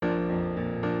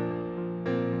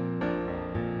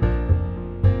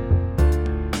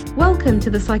Welcome to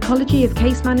the Psychology of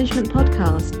Case Management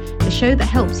podcast, the show that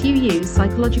helps you use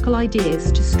psychological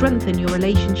ideas to strengthen your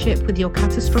relationship with your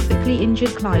catastrophically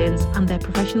injured clients and their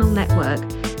professional network,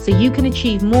 so you can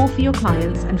achieve more for your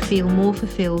clients and feel more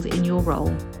fulfilled in your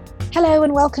role. Hello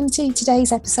and welcome to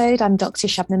today's episode. I'm Dr.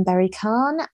 Shabnam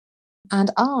Khan,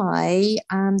 and I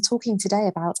am talking today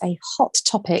about a hot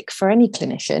topic for any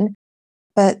clinician,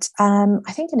 but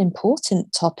I think an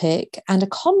important topic and a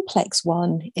complex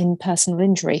one in personal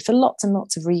injury for lots and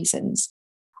lots of reasons.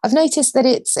 I've noticed that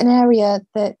it's an area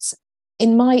that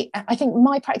in my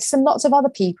practice and lots of other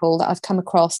people that I've come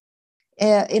across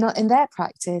in their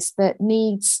practice that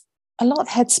needs a lot of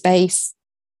headspace,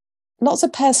 lots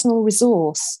of personal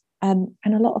resource, and a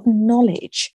lot of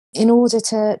knowledge in order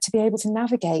to be able to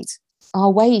navigate our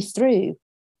way through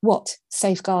what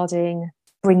safeguarding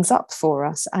brings up for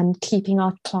us and keeping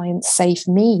our clients safe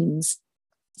means.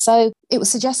 So it was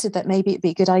suggested that maybe it'd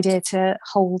be a good idea to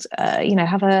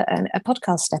have a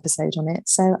podcast episode on it.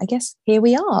 So I guess here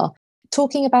we are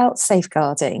talking about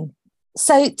safeguarding.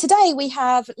 So today we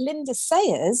have Linda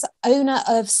Sayers, owner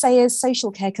of Sayers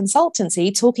Social Care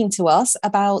Consultancy, talking to us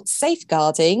about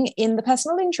safeguarding in the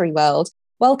personal injury world.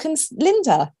 Welcome,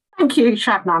 Linda. Thank you,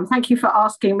 Shabnam. Thank you for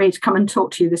asking me to come and talk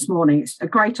to you this morning. It's a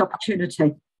great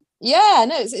opportunity. Yeah,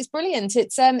 no, it's brilliant.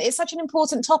 It's such an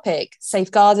important topic,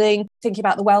 safeguarding, thinking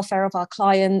about the welfare of our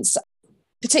clients,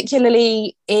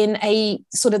 particularly in a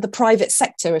sort of the private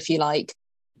sector, if you like.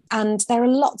 And there are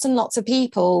lots and lots of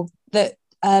people that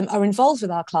are involved with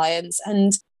our clients.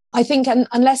 And I think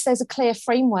unless there's a clear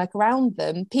framework around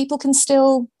them, people can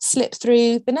still slip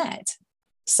through the net.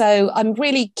 So I'm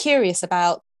really curious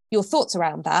about your thoughts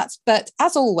around that. But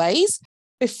as always,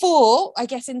 before I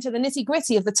get into the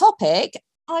nitty-gritty of the topic,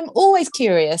 I'm always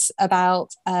curious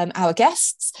about our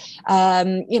guests,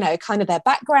 kind of their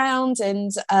background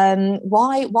and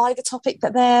why the topic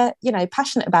that they're,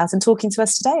 passionate about and talking to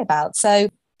us today about. So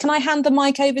can I hand the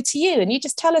mic over to you and you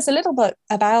just tell us a little bit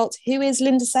about who is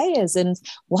Linda Sayers and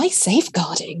why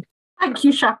safeguarding? Thank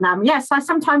you, Shabnam. Yes, I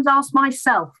sometimes ask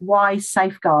myself, why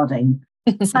safeguarding?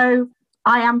 So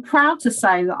I am proud to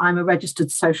say that I'm a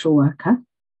registered social worker.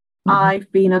 Mm-hmm.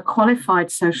 I've been a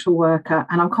qualified social worker,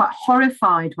 and I'm quite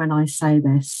horrified when I say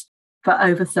this, for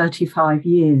over 35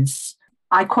 years.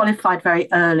 I qualified very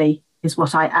early, is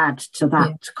what I add to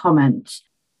that comment.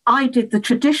 I did the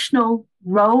traditional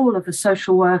role of a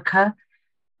social worker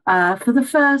for the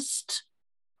first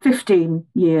 15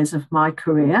 years of my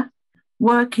career,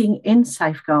 working in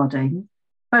safeguarding,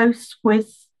 both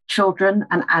with children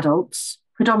and adults,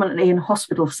 predominantly in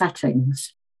hospital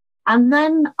settings. And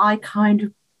then I kind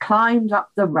of climbed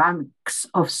up the ranks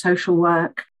of social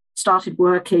work, started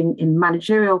working in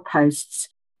managerial posts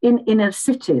in inner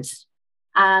cities.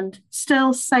 And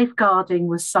still safeguarding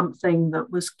was something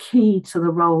that was key to the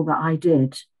role that I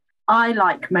did. I,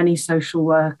 like many social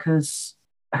workers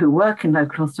who work in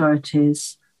local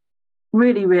authorities,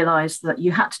 really realised that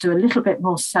you had to do a little bit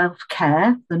more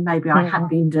self-care than maybe I had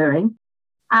been doing.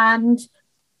 And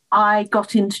I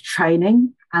got into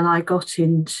training and I got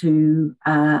into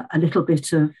a little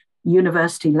bit of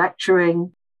university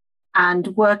lecturing and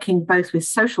working both with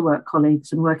social work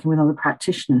colleagues and working with other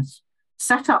practitioners.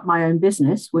 Set up my own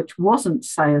business, which wasn't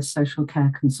Sayers Social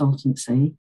Care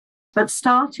Consultancy, but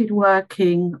started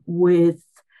working with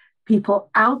people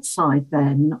outside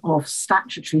then of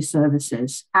statutory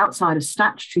services, outside of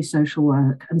statutory social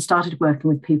work, and started working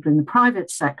with people in the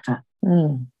private sector.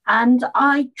 And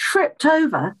I tripped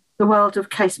over the world of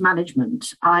case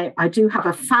management. I do have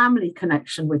a family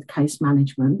connection with case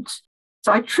management.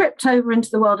 So I tripped over into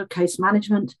the world of case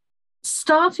management,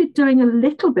 started doing a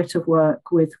little bit of work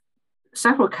with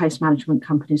several case management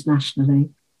companies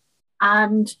nationally.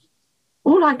 And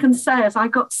all I can say is I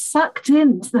got sucked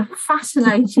into the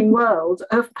fascinating world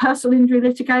of personal injury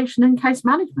litigation and case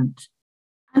management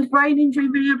and brain injury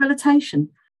rehabilitation.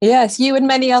 Yes, you and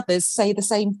many others say the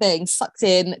same thing, sucked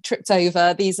in, tripped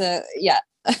over. These are,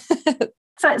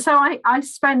 So I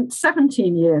spent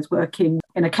 17 years working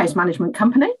in a case management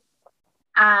company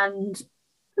and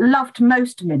loved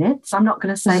most minutes. I'm not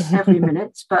going to say every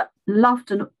minute, but loved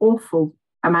an awful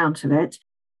amount of it.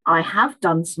 I have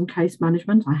done some case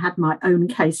management. I had my own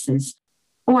cases,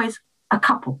 always a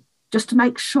couple, just to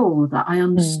make sure that I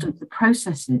understood the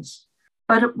processes.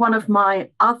 But one of my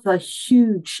other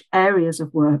huge areas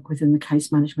of work within the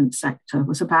case management sector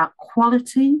was about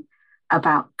quality,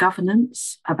 about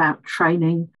governance, about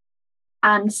training,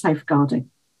 and safeguarding.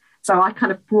 So I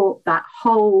kind of brought that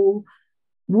whole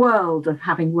world of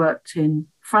having worked in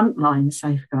frontline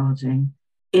safeguarding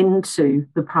into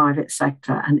the private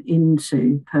sector and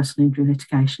into personal injury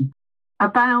litigation.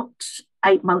 About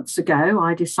 8 months ago,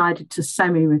 I decided to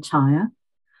semi-retire.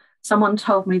 Someone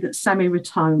told me that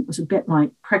semi-retirement was a bit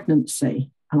like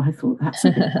pregnancy. And I thought, that's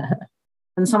a bit odd.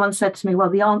 And someone said to me, well,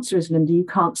 the answer is, Linda, you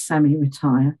can't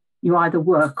semi-retire. You either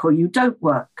work or you don't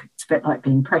work. It's a bit like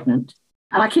being pregnant.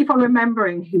 And I keep on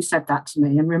remembering who said that to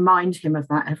me and remind him of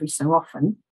that every so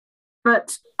often.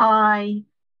 But I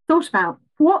thought about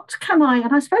what can I,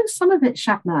 and I suppose some of it,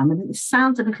 Shabnam, and it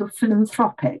sounds a little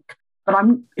philanthropic, but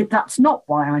that's not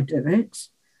why I do it.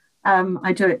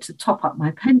 I do it to top up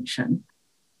my pension.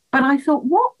 But I thought,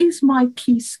 what is my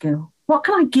key skill? What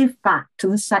can I give back to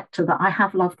the sector that I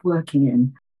have loved working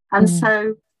in? And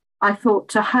so I thought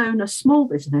to hone a small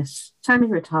business,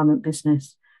 semi-retirement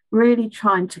business, really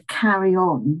trying to carry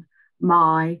on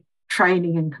my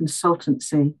training and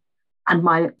consultancy and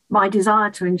my desire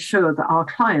to ensure that our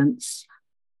clients,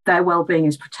 their well-being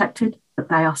is protected, that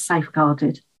they are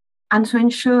safeguarded, and to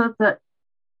ensure that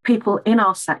people in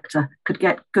our sector could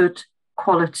get good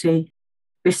quality,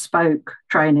 bespoke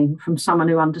training from someone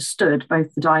who understood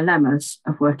both the dilemmas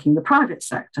of working in the private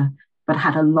sector, but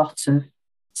had a lot of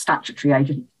statutory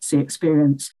agency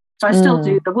experience. So I still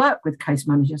do the work with case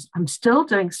managers. I'm still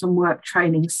doing some work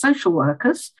training social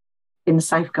workers in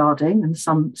safeguarding and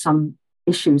some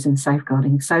issues in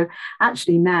safeguarding. So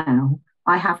actually now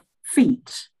I have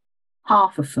feet,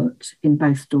 half a foot in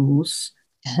both doors.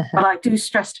 But I do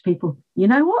stress to people, you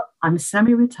know what? I'm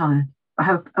semi-retired. I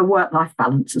have a work-life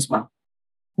balance as well.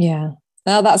 Yeah.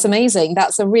 Oh, that's amazing.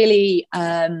 That's a really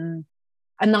a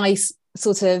nice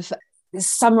sort of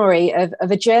summary of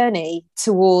a journey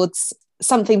towards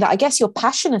something that I guess you're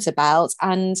passionate about,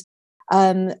 and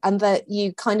that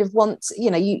you kind of want,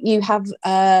 you have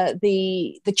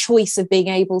the choice of being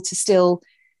able to still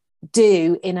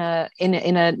do in a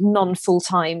non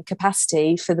full-time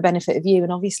capacity for the benefit of you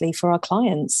and obviously for our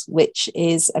clients, which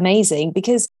is amazing.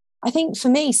 Because I think for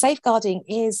me, safeguarding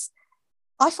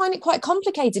I find it quite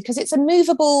complicated because it's a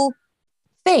movable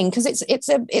thing, because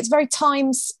it's very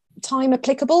time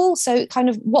applicable. So kind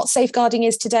of what safeguarding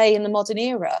is today in the modern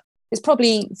era is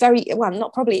probably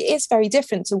it is very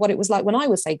different to what it was like when I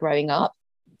was, say, growing up.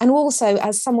 And also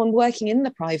as someone working in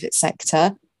the private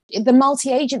sector, the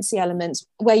multi-agency element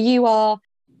where you are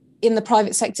in the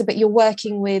private sector, but you're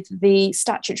working with the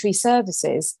statutory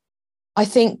services, I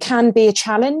think can be a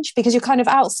challenge because you're kind of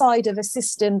outside of a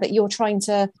system that you're trying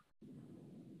to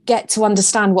get to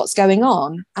understand what's going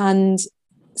on. And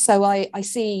so I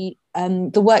see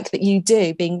the work that you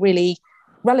do being really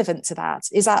relevant to that.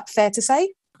 Is that fair to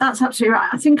say? That's absolutely right.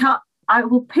 I think I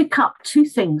will pick up two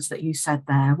things that you said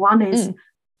there. One is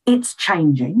it's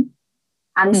changing.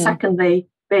 And secondly,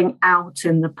 being out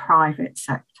in the private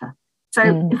sector.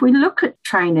 So if we look at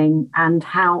training and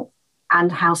how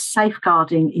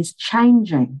safeguarding is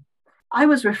changing, I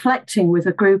was reflecting with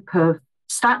a group of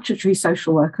statutory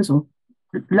social workers or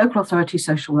local authority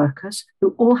social workers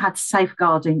who all had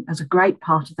safeguarding as a great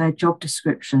part of their job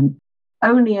description,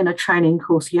 only in a training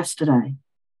course yesterday.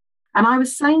 And I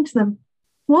was saying to them,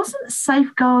 wasn't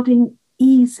safeguarding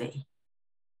easy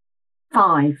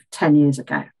 5-10 years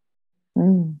ago?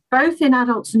 Both in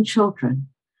adults and children.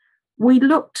 We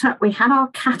had our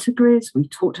categories, we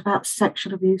talked about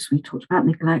sexual abuse, we talked about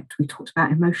neglect, we talked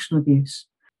about emotional abuse.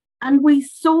 And we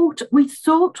thought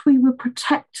we were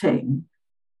protecting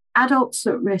adults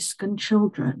at risk and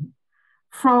children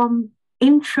from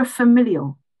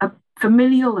intrafamilial,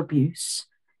 familial abuse,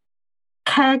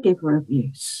 caregiver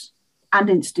abuse, and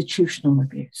institutional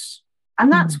abuse.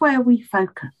 And that's where we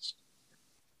focused.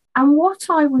 And what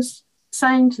I was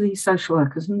saying to these social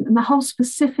workers, and the whole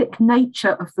specific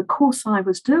nature of the course I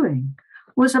was doing,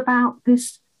 was about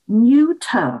this new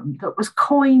term that was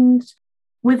coined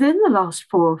within the last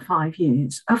 4 or 5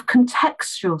 years of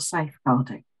contextual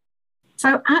safeguarding.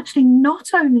 So actually, not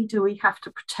only do we have to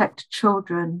protect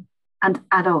children and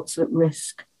adults at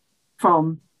risk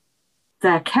from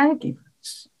their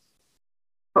caregivers,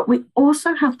 but we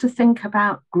also have to think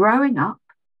about growing up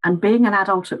and being an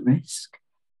adult at risk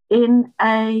in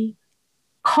a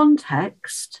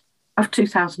context of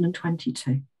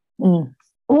 2022.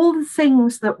 All the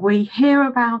things that we hear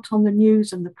about on the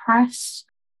news and the press,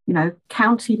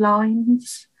 county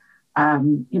lines,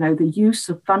 the use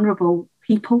of vulnerable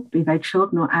people, be they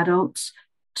children or adults,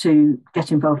 to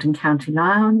get involved in county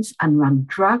lines and run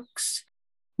drugs,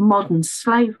 modern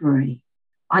slavery.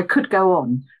 I could go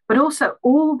on, but also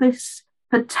all this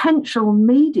potential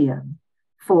medium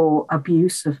for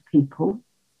abuse of people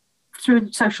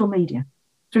through social media,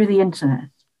 through the internet.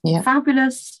 Yeah.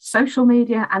 Fabulous social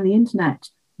media and the internet.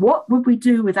 What would we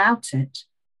do without it?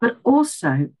 But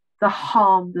also the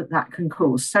harm that can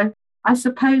cause. So I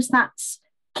suppose that's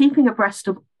keeping abreast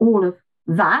of all of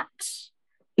that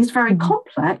is very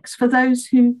complex for those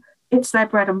who it's their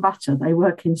bread and butter. They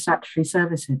work in statutory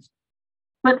services.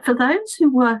 But for those who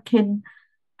work in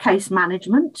case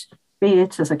management, be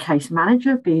it as a case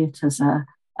manager, be it as a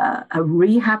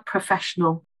rehab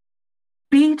professional,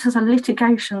 be it as a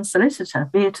litigation solicitor,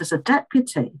 be it as a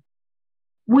deputy,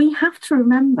 we have to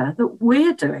remember that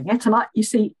we're doing it. And I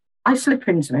slip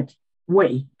into it,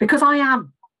 because I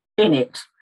am in it,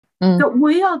 that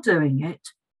we are doing it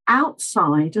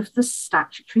outside of the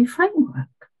statutory framework.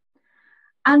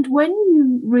 And when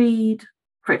you read,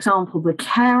 for example, the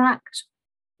Care Act,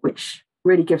 which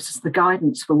really gives us the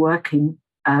guidance for working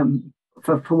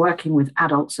working with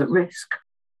adults at risk,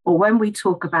 or when we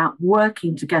talk about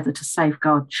working together to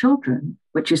safeguard children,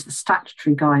 which is the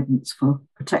statutory guidance for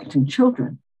protecting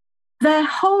children, their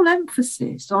whole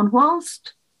emphasis on,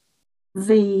 whilst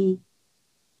the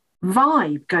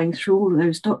vibe going through all of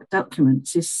those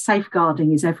documents is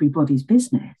safeguarding is everybody's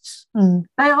business,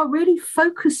 they are really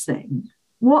focusing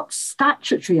what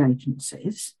statutory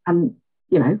agencies, and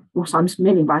what I'm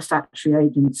meaning by statutory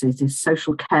agencies is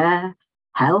social care,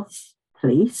 health,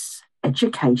 police,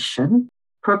 education,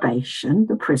 probation,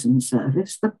 the prison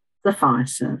service, the fire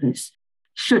service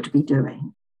should be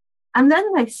doing. And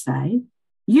then they say,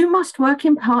 you must work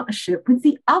in partnership with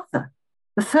the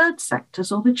third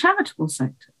sectors or the charitable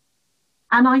sector.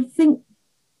 And I think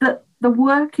that the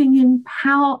working in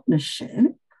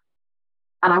partnership,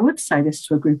 and I would say this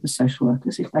to a group of social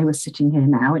workers if they were sitting here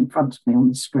now in front of me on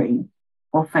the screen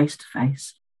or face to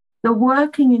face, the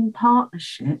working in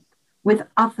partnership with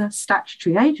other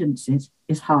statutory agencies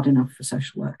is hard enough for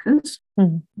social workers.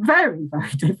 Very,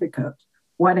 very difficult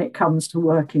when it comes to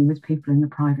working with people in the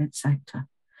private sector.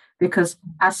 Because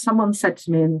as someone said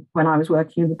to me when I was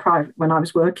working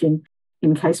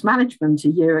in case management a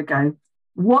year ago,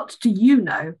 what do you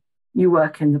know? You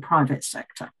work in the private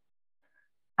sector.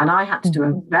 And I had to do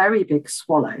a very big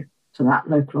swallow to that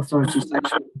local authority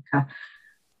social worker.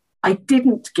 I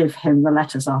didn't give him the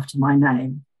letters after my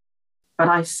name, but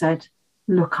I said,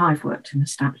 look, I've worked in the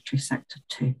statutory sector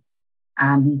too.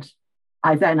 And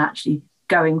I then actually,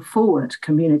 going forward,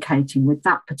 communicating with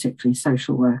that particular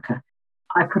social worker,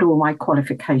 I put all my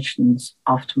qualifications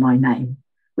after my name,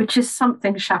 which is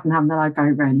something, Shabnam, that I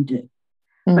very rarely do.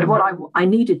 But what I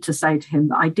needed to say to him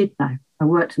that I did know, I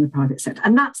worked in the private sector.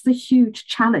 And that's the huge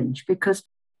challenge, because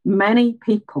many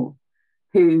people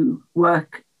who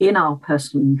work in our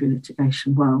personal injury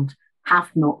litigation world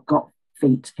have not got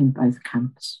feet in both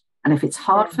camps. And if it's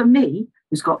hard for me,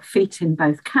 who's got feet in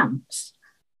both camps,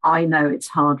 I know it's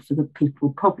hard for the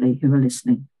people probably who are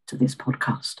listening to this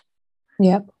podcast.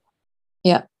 Yep.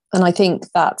 And I think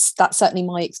that's certainly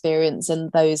my experience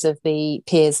and those of the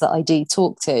peers that I do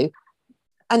talk to.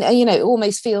 And, it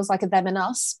almost feels like a them and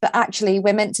us, but actually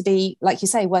we're meant to be, like you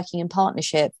say, working in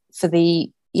partnership for the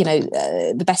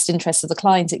best interests of the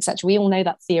client, etc. We all know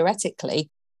that theoretically,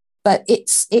 but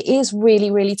it is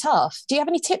really, really tough. Do you have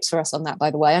any tips for us on that, by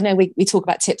the way? I know we talk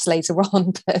about tips later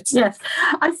on, but... Yes,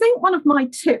 I think one of my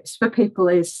tips for people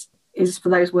is for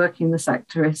those working in the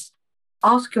sector is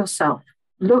ask yourself,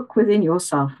 look within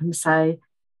yourself and say,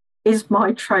 is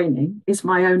my training, is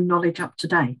my own knowledge up to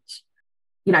date?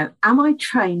 Am I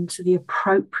trained to the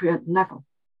appropriate level?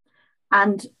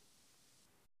 And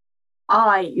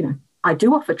I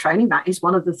do offer training. That is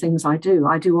one of the things I do.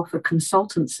 I do offer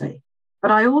consultancy. But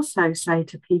I also say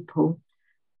to people,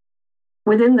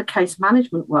 within the case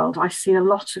management world, I see a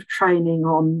lot of training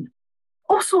on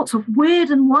all sorts of weird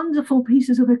and wonderful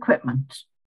pieces of equipment.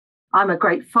 I'm a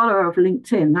great follower of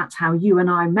LinkedIn. That's how you and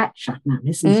I met, Shabnam,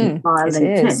 isn't it? Via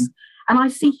LinkedIn. Is. And I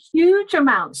see huge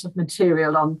amounts of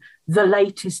material on the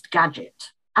latest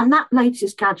gadget. And that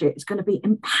latest gadget is going to be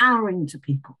empowering to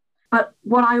people. But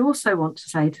what I also want to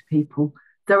say to people,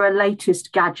 there are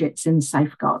latest gadgets in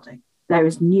safeguarding. There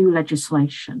is new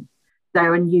legislation.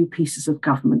 There are new pieces of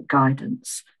government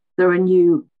guidance. There are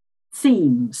new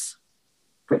themes.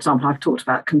 For example, I've talked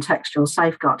about contextual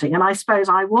safeguarding. And I suppose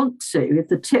I want to, if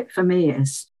the tip for me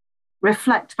is,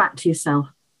 reflect back to yourself.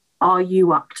 Are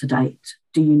you up to date?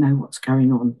 Do you know what's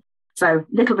going on? So a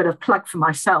little bit of plug for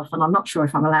myself, and I'm not sure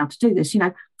if I'm allowed to do this,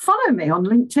 follow me on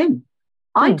LinkedIn.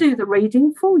 I do the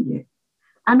reading for you.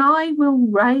 And I will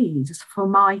raise for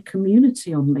my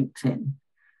community on LinkedIn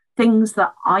things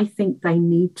that I think they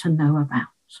need to know about.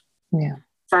 Yeah.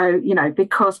 So,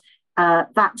 because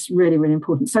that's really, really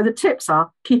important. So the tips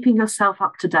are keeping yourself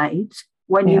up to date.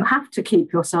 When you have to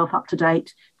keep yourself up to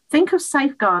date, think of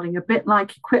safeguarding a bit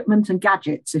like equipment and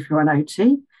gadgets if you're an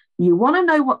OT. You want to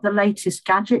know what the latest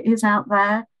gadget is out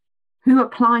there, who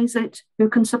applies it, who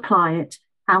can supply it,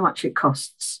 how much it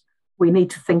costs. We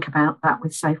need to think about that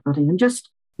with safeguarding and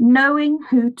just knowing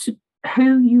who to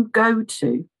who you go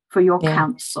to for your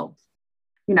counsel.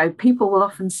 You know, people will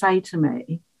often say to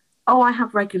me, oh, I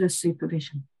have regular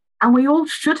supervision. And we all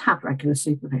should have regular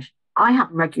supervision. I have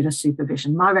regular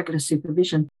supervision. My regular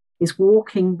supervision is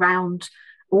walking round,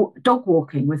 or dog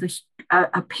walking with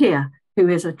a peer who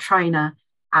is a trainer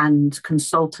and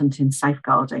consultant in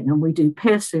safeguarding. And we do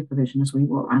peer supervision as we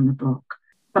walk around the block.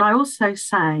 But I also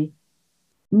say,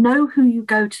 know who you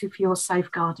go to for your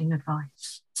safeguarding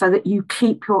advice so that you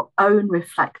keep your own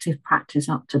reflective practice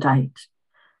up to date.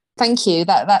 Thank you.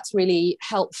 That's really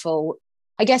helpful.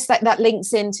 I guess that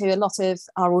links into a lot of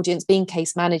our audience being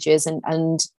case managers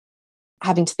and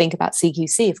having to think about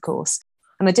CQC, of course.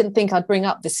 And I didn't think I'd bring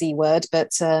up the C word,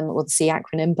 or the C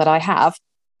acronym, but I have.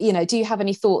 You know, do you have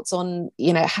any thoughts on,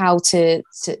 you know, how to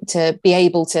be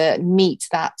able to meet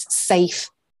that safe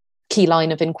key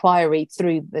line of inquiry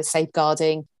through the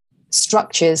safeguarding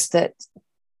structures that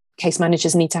case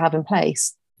managers need to have in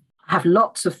place? I have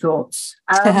lots of thoughts.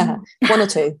 One or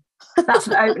two. That's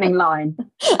an opening line.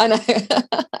 I know.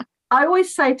 I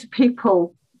always say to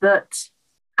people that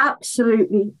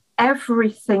absolutely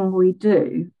everything we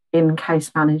do in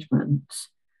case management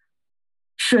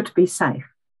should be safe.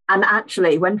 And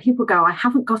actually, when people go, I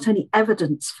haven't got any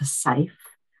evidence for safe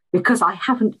because I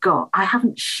haven't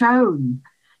shown,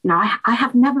 you know, I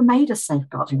have never made a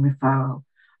safeguarding referral,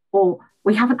 or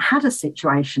we haven't had a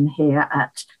situation here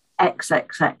at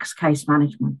XXX case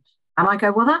management. And I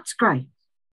go, well, that's great.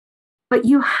 But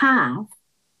you have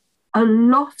a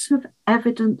lot of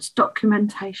evidence,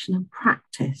 documentation and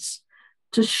practice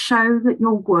to show that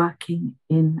you're working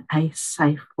in a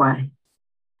safe way.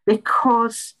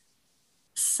 Because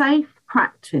safe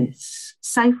practice,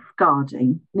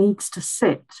 safeguarding needs to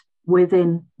sit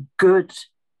within good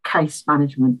case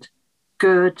management,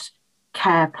 good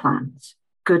care plans,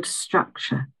 good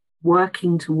structure,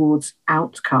 working towards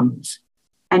outcomes,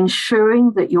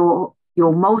 ensuring that your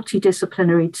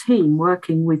multidisciplinary team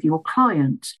working with your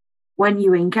client, when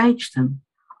you engage them,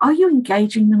 are you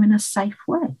engaging them in a safe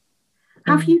way?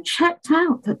 Have you checked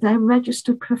out that they're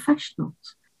registered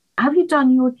professionals? Have you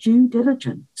done your due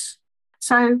diligence?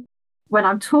 So when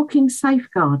I'm talking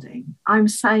safeguarding, I'm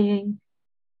saying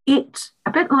it,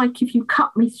 a bit like if you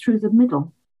cut me through the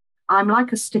middle, I'm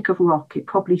like a stick of rock. It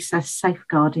probably says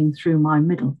safeguarding through my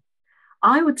middle.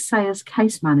 I would say as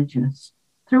case managers,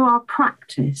 through our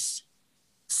practice,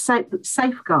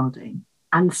 safeguarding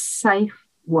and safe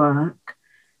work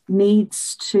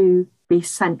needs to be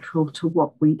central to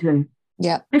what we do.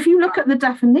 Yeah. If you look at the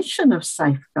definition of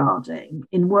safeguarding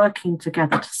in working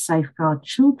together to safeguard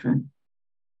children,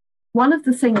 one of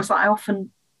the things that I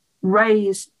often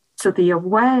raise to the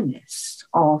awareness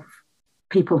of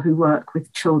people who work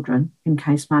with children in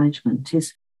case management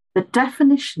is the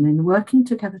definition in working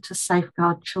together to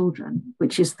safeguard children,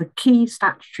 which is the key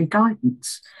statutory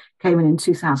guidance, came in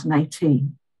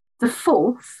 2018. The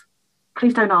fourth,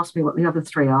 please don't ask me what the other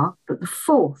three are, but the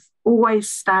fourth always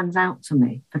stands out to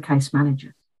me for case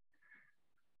managers.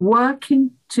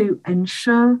 Working to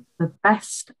ensure the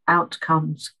best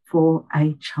outcomes for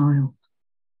a child.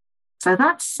 So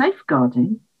that's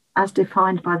safeguarding as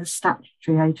defined by the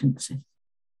statutory agencies.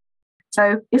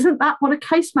 So isn't that what a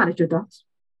case manager does?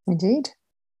 Indeed.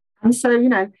 And so, you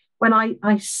know, when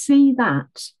I see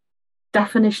that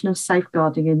definition of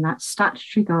safeguarding in that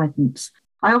statutory guidance,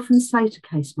 I often say to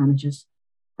case managers,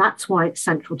 that's why it's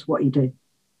central to what you do.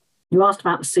 You asked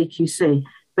about the CQC,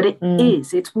 but it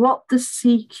is. It's what the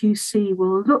CQC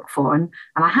will look for. And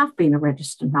I have been a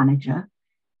registered manager.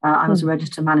 I was a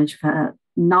registered manager for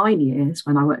 9 years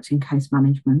when I worked in case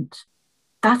management.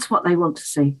 That's what they want to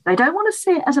see. They don't want to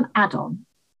see it as an add-on.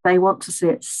 They want to see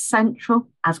it central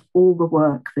as all the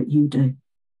work that you do.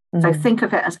 So think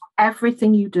of it as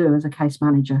everything you do as a case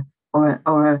manager or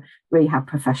a rehab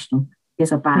professional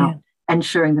is about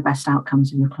ensuring the best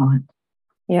outcomes in your client.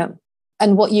 Yeah.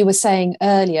 And what you were saying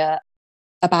earlier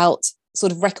about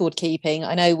sort of record keeping,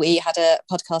 I know we had a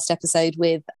podcast episode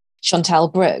with Chantal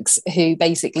Brooks, who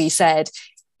basically said,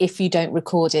 if you don't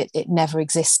record it, it never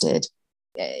existed,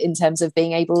 in terms of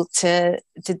being able to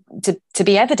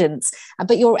be evidence.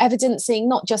 But you're evidencing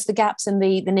not just the gaps and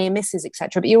the near misses,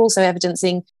 etc., but you're also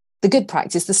evidencing the good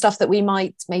practice, the stuff that we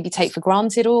might maybe take for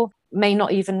granted or may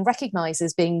not even recognise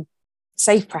as being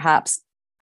safe, perhaps.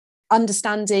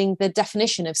 Understanding the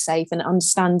definition of safe and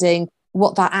understanding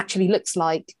what that actually looks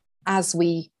like as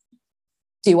we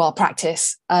do our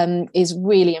practice is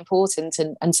really important.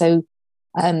 And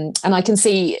I can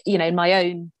see, you know, in my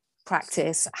own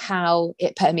practice, how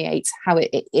it permeates, how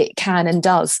it can and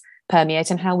does permeate,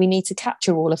 and how we need to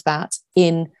capture all of that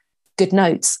in good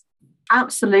notes.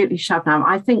 Absolutely, Shabnam.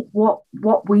 I think what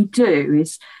we do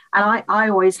is, And I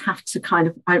always have to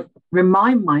I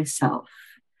remind myself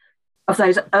of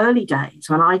those early days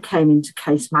when I came into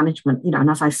case management, and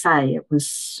as I say, it was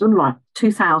sort of like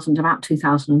about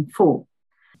 2004.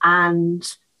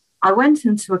 And I went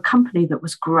into a company that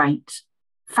was great,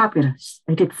 fabulous.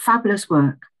 They did fabulous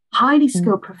work, highly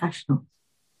skilled professionals.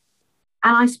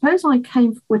 And I suppose I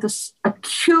came with a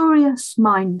curious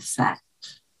mindset.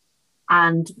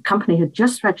 And the company had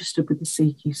just registered with the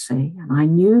CQC, and I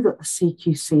knew that the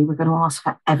CQC were going to ask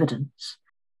for evidence.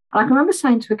 And I can remember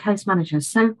saying to a case manager,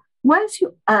 so where's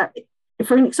your,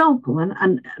 for an example,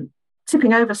 and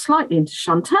tipping over slightly into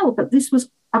Chantel, but this was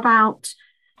about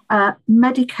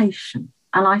medication.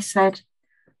 And I said,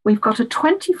 we've got a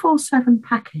 24/7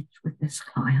 package with this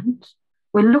client.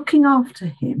 We're looking after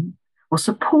him or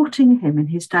supporting him in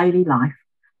his daily life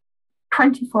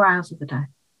 24 hours of the day.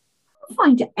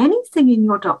 Find anything in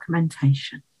your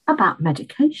documentation about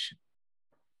medication.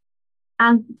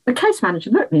 And the case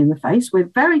manager looked me in the face.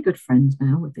 We're very good friends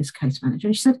now with this case manager.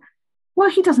 And she said, well,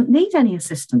 he doesn't need any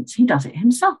assistance. He does it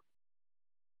himself.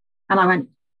 And I went,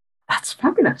 that's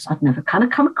fabulous. I'd never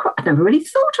I'd never really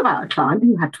thought about a client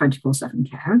who had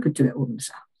 24/7 care and could do it all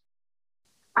themselves.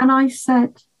 And I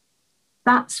said,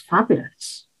 that's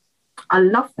fabulous. I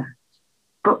love that.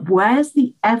 But where's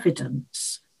the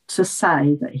evidence to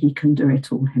say that he can do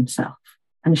it all himself?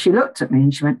 And she looked at me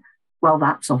and she went, well,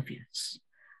 that's obvious.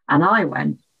 And I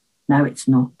went, no, it's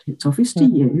not. It's obvious to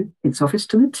you. It's obvious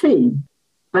to the team,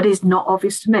 but it's not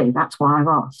obvious to me. That's why I've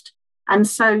asked. And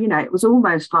so, it was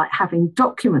almost like having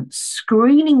documents,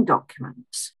 screening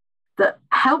documents that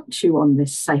helped you on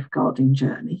this safeguarding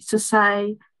journey to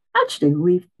say, actually,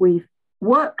 we've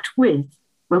worked with,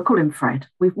 we'll call him Fred.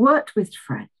 We've worked with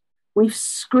Fred. We've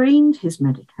screened his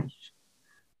medication,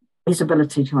 his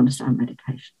ability to understand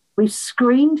medication. We've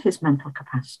screened his mental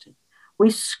capacity.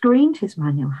 We've screened his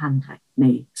manual handling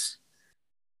needs.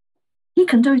 He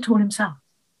can do it all himself.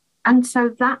 And so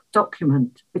that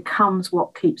document becomes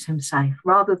what keeps him safe,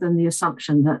 rather than the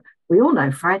assumption that we all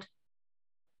know Fred,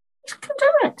 he can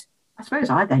do it. I suppose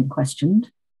I then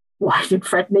questioned, why did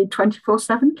Fred need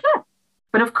 24/7 care?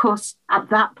 But of course,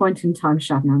 at that point in time,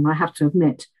 Shabnam, I have to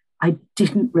admit, I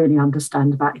didn't really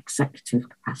understand about executive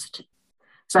capacity.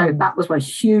 So that was a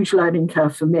huge learning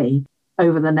curve for me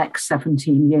over the next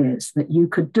 17 years, that you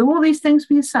could do all these things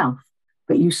for yourself,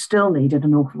 but you still needed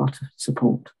an awful lot of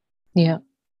support. Yeah.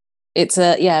 It's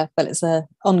a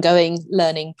ongoing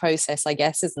learning process, I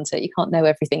guess, isn't it? You can't know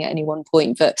everything at any one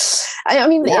point. But I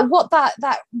mean, what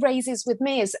that raises with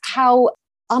me is how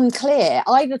unclear,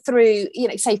 either through,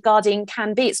 safeguarding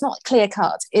can be, it's not clear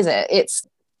cut, is it? It's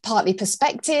partly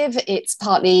perspective, it's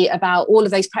partly about all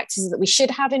of those practices that we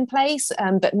should have in place,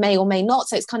 but may or may not.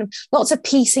 So it's kind of lots of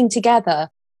piecing together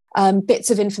bits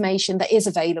of information that is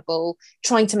available,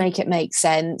 trying to make it make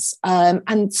sense.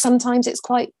 And sometimes it's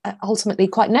ultimately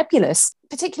quite nebulous,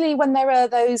 particularly when there are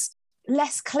those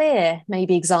less clear,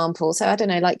 maybe examples. So I don't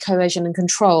know, like coercion and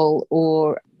control,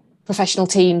 or professional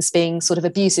teams being sort of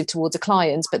abusive towards a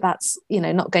client, but that's,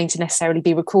 not going to necessarily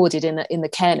be recorded in the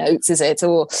care notes, is it?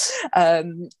 Or,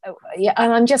 and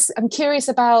I'm curious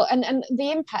about, and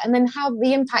the impact, and then how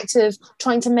the impact of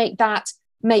trying to make that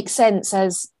make sense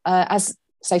as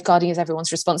safeguarding is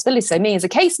everyone's responsibility. So me as a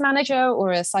case manager or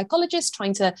a psychologist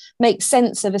trying to make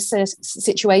sense of a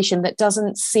situation that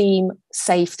doesn't seem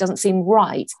safe, doesn't seem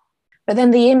right. But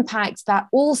then the impact that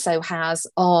also has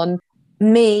on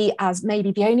me as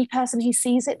maybe the only person who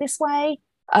sees it this way.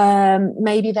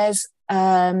 Maybe there's,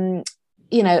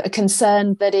 a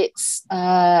concern that it's,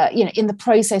 in the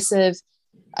process of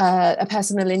a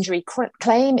personal injury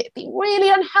claim, it'd be really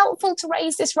unhelpful to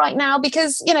raise this right now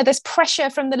because, there's pressure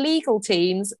from the legal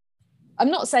teams. I'm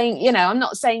not saying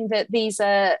that these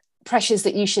are pressures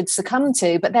that you should succumb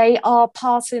to, but they are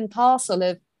part and parcel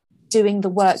of doing the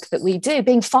work that we do.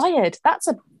 Being fired, that's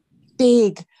a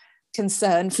big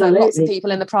concern for lots of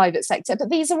people in the private sector. But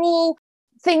these are all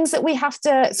things that we have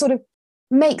to sort of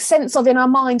make sense of in our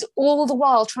mind all the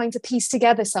while trying to piece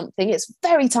together something. It's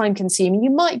very time consuming. You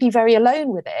might be very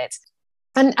alone with it.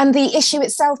 And the issue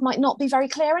itself might not be very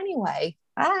clear anyway.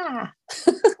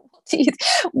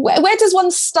 Where does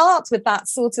one start with that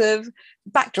sort of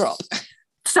backdrop?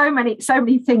 So many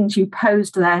things you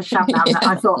posed there, Shabnam, that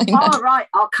I thought, right,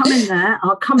 I'll come in there.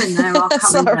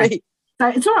 Sorry. So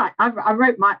it's all right. I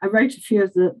wrote a few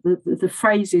of the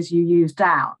phrases you used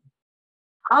down.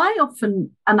 I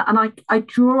often, and I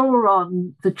draw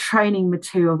on the training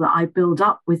material that I build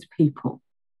up with people.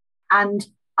 And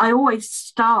I always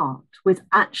start with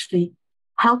actually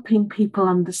helping people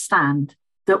understand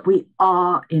that we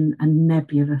are in a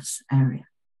nebulous area,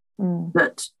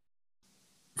 that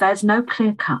there's no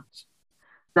clear cut.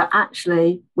 that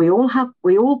actually we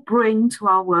all bring to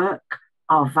our work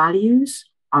our values,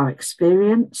 our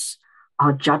experience,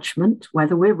 our judgment,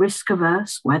 whether we're risk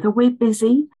averse, whether we're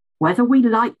busy, whether we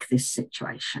like this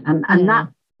situation. And that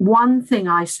one thing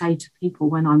I say to people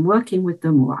when I'm working with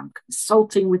them or I'm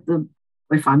consulting with them,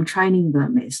 or if I'm training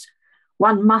them, is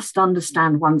one must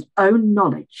understand one's own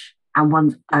knowledge and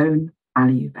one's own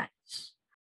value base.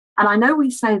 And I know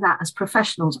we say that as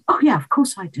professionals, oh yeah, of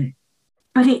course I do.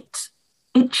 But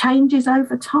it changes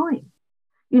over time.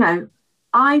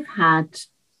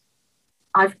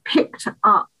 I've picked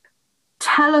up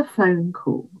telephone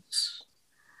calls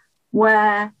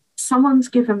where someone's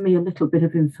given me a little bit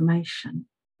of information.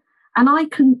 And I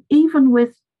can, even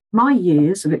with my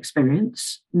years of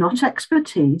experience, not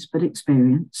expertise, but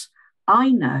experience, I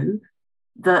know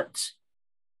that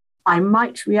I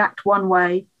might react one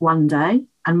way one day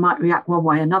and might react one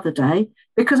way another day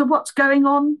because of what's going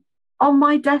on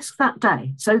my desk that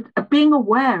day. So being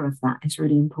aware of that is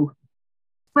really important.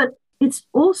 But it's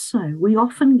also, we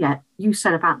often get, you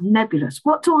said about nebulous,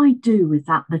 what do I do with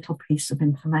that little piece of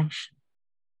information?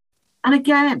 And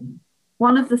again,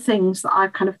 one of the things that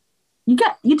I've you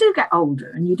do get older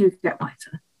and you do get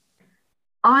wiser.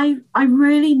 I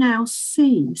really now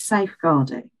see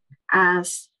safeguarding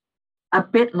as a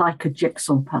bit like a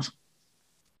jigsaw puzzle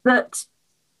that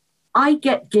I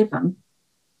get given.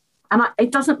 And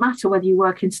it doesn't matter whether you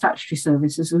work in statutory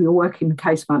services or you're working in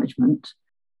case management,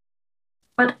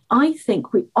 but I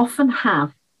think we often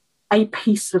have a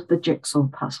piece of the jigsaw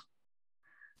puzzle.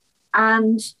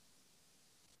 And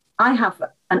I have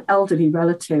an elderly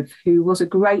relative who was a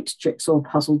great jigsaw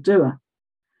puzzle doer.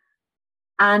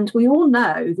 And we all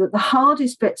know that the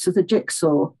hardest bits of the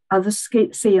jigsaw are the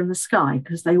sea and the sky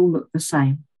because they all look the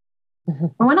same.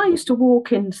 And when I used to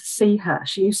walk in to see her,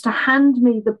 she used to hand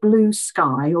me the blue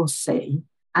sky or sea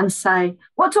and say,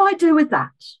 what do I do with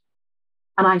that?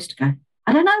 And I used to go,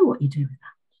 I don't know what you do with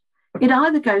that. It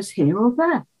either goes here or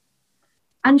there.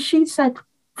 And she said,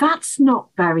 that's not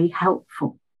very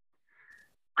helpful.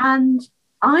 And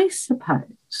I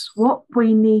suppose what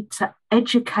we need to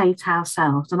educate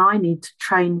ourselves, and I need to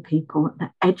train people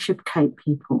and educate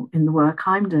people in the work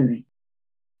I'm doing,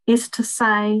 is to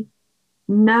say,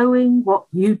 knowing what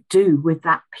you do with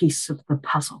that piece of the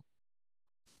puzzle.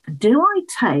 Do I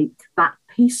take that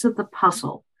piece of the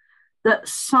puzzle that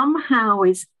somehow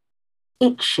is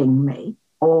itching me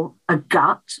or a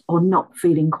gut or not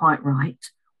feeling quite right?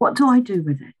 What do I do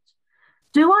with it?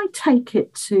 Do I take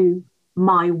it to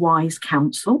my wise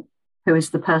counsel, who is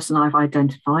the person I've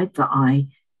identified that I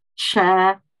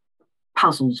share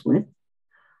puzzles with?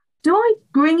 Do I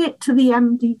bring it to the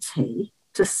MDT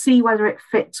to see whether it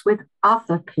fits with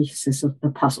other pieces of the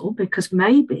puzzle? Because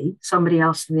maybe somebody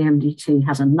else in the MDT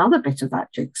has another bit of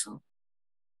that jigsaw.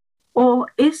 Or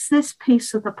is this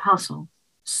piece of the puzzle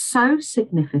so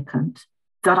significant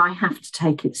that I have to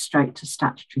take it straight to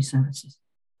statutory services?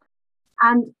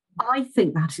 And I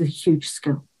think that is a huge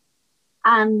skill.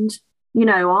 And,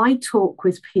 I talk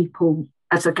with people,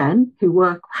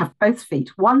 who have both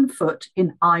feet, one foot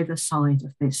in either side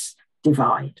of this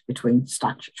divide between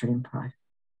statutory and private.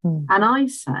 And I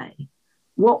say,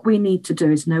 what we need to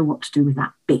do is know what to do with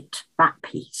that bit, that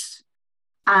piece.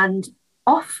 And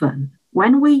often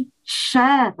when we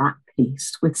share that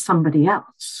piece with somebody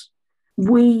else,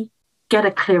 we get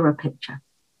a clearer picture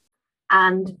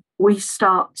and we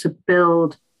start to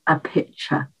build a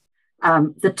picture.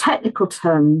 The technical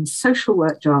term in social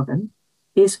work jargon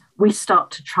is we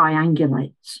start to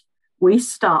triangulate. We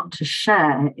start to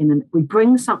share we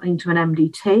bring something to an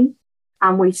MDT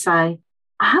and we say,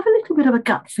 I have a little bit of a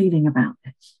gut feeling about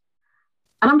this.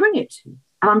 And I'm bringing it to you.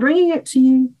 And I'm bringing it to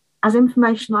you as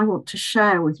information I want to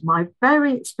share with my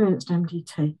very experienced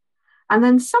MDT. And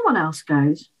then someone else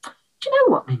goes, do you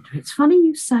know what, Linda? It's funny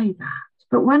you say that.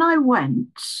 But when I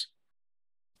went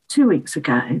 2 weeks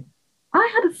ago,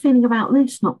 I had a feeling about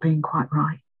this not being quite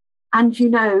right. And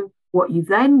what you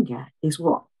then get is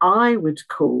what I would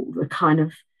call the kind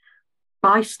of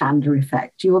bystander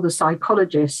effect. You're the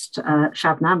psychologist,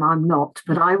 Shabnam, I'm not,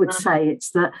 but I would say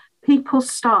it's that people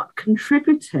start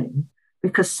contributing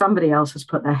because somebody else has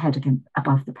put their head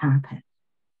above the parapet.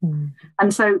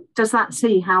 And so does that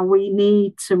see how we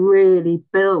need to really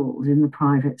build in the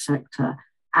private sector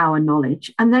our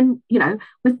knowledge? And then,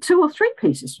 with 2 or 3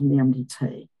 pieces from the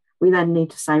MDT, we then need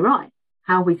to say, right,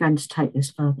 how are we going to take this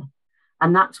further?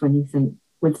 And that's when you think,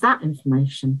 with that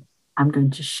information, I'm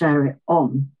going to share it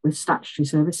on with statutory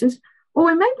services. Or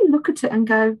we maybe look at it and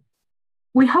go,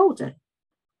 we hold it.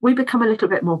 We become a little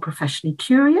bit more professionally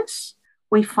curious.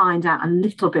 We find out a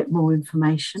little bit more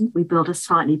information. We build a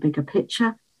slightly bigger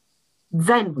picture.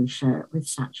 Then we share it with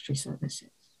statutory services.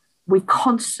 we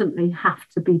constantly have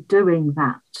to be doing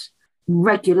that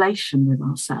regulation with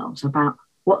ourselves about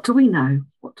what do we know,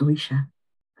 what do we share.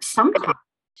 Sometimes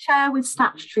share with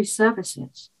statutory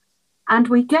services, and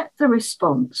we get the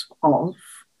response of,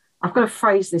 I've got to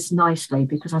phrase this nicely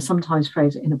because I sometimes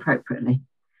phrase it inappropriately.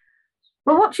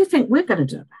 Well, what do you think we're going to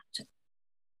do about it?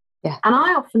 Yeah. And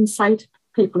I often say to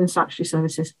people in statutory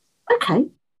services, okay,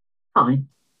 fine,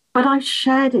 but I've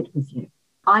shared it with you.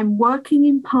 I'm working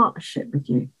in partnership with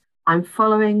you. I'm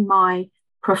following my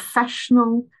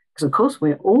professional, because of course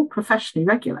we're all professionally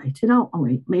regulated, aren't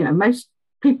we? Most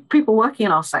people working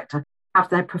in our sector have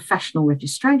their professional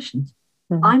registrations.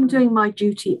 Mm-hmm. I'm doing my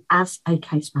duty as a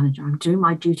case manager. I'm doing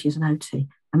my duty as an OT.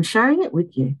 I'm sharing it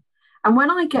with you. And when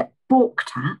I get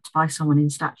balked at by someone in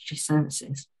statutory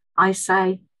services, I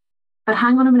say, but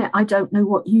hang on a minute, I don't know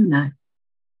what you know.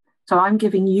 So I'm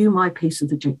giving you my piece of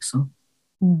the jigsaw.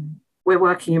 Mm. We're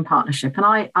working in partnership. And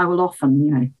I will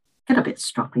often, get a bit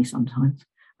stroppy sometimes,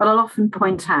 but I'll often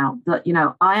point out that,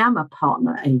 I am a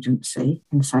partner agency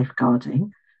in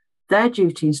safeguarding. Their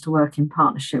duty is to work in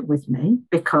partnership with me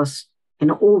because in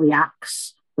all the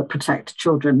acts that protect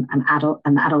children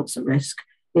and adults at risk,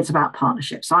 it's about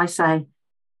partnership. So I say,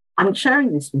 I'm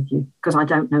sharing this with you because I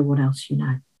don't know what else you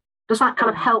know. Does that kind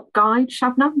of help guide,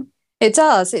 Shabnam? It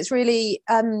does. It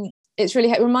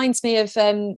reminds me of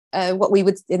what we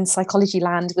would in psychology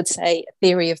land would say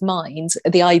theory of mind,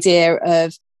 the idea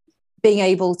of being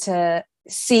able to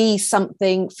see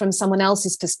something from someone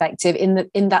else's perspective in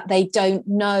that they don't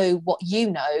know what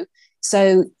you know.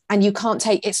 So, and you can't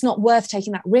it's not worth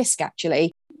taking that risk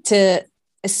actually to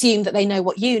assume that they know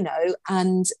what you know,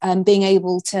 and being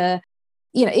able to,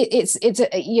 it's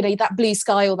that blue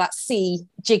sky or that sea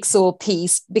jigsaw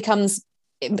piece becomes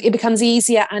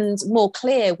easier and more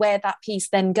clear where that piece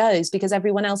then goes, because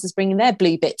everyone else is bringing their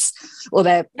blue bits or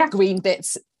their green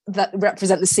bits that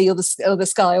represent the sea or the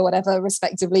sky or whatever,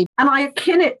 respectively. And I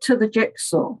akin it to the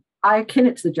jigsaw.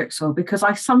 Because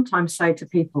I sometimes say to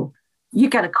people, you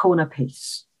get a corner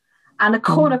piece. And a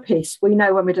corner piece, we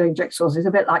know when we're doing jigsaws, is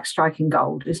a bit like striking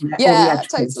gold, isn't it? Yeah,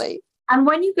 totally. Piece. And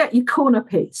when you get your corner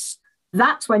piece,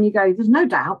 that's when you go, there's no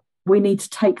doubt we need to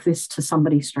take this to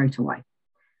somebody straight away.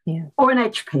 Yeah. Or an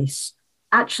edge piece.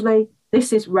 Actually,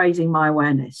 this is raising my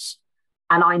awareness.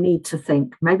 And I need to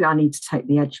think, maybe I need to take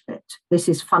the edge bit. This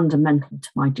is fundamental to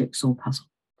my jigsaw puzzle.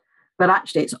 But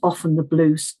actually, it's often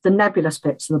the nebulous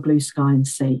bits of the blue sky and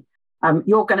sea.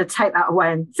 You're going to take that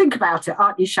away and think about it,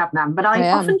 aren't you, Shabnam? But I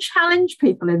often challenge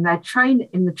people in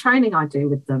the training I do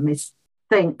with them is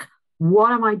think,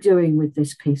 what am I doing with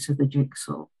this piece of the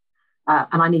jigsaw?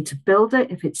 And I need to build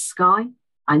it if it's sky.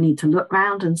 I need to look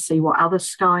round and see what other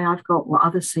sky I've got, what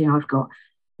other sea I've got.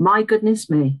 My goodness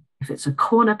me, if it's a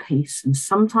corner piece, and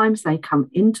sometimes they come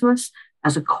into us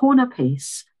as a corner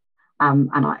piece,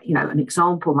 and an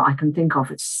example that I can think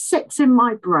of, it sits in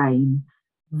my brain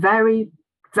very,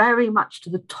 very much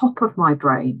to the top of my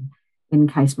brain in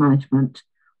case management,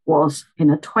 was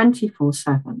in a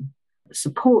 24/7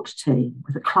 support team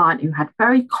with a client who had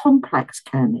very complex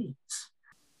care needs.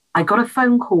 I got a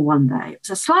phone call one day. It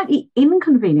was a slightly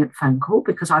inconvenient phone call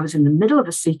because I was in the middle of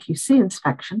a CQC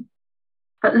inspection.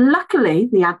 But luckily,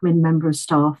 the admin member of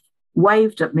staff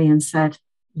waved at me and said,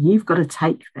 you've got to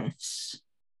take this.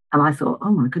 And I thought,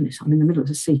 oh my goodness, I'm in the middle of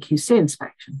a CQC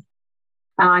inspection.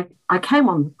 And I came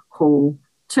on the call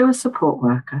to a support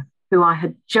worker who I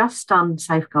had just done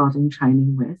safeguarding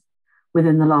training with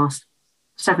within the last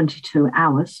 72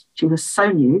 hours. She was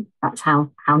so new. That's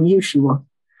how new she was.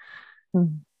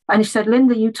 Mm. And she said,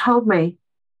 Linda, you told me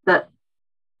that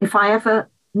if I ever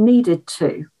needed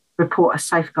to report a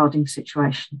safeguarding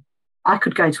situation, I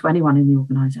could go to anyone in the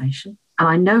organisation. And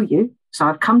I know you, so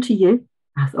I've come to you.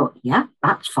 I thought, yeah,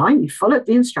 that's fine. You followed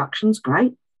the instructions.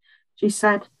 Great. She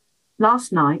said,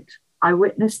 last night, I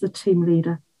witnessed the team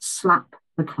leader slap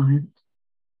the client.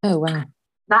 Oh, wow.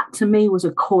 That to me was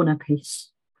a corner piece.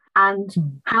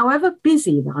 And however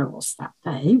busy I was that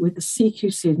day with the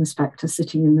CQC inspector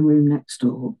sitting in the room next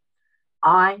door,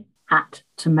 I had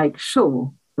to make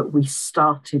sure that we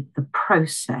started the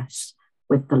process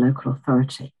with the local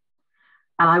authority.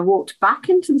 And I walked back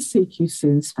into the CQC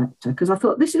inspector because I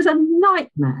thought this is a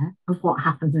nightmare of what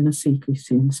happens in a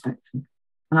CQC inspection.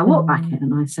 And I walked back in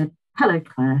and I said, hello,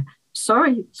 Claire.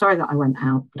 Sorry that I went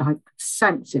out, but I could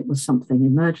sense it was something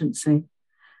emergency.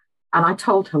 And I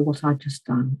told her what I'd just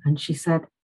done. And she said,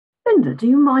 Linda, do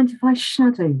you mind if I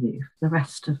shadow you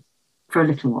for a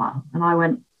little while? And I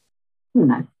went,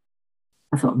 no.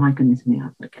 I thought, my goodness me,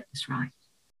 I've got to get this right.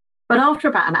 But after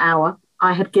about an hour,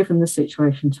 I had given the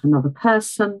situation to another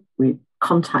person. We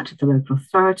contacted the local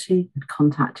authority, had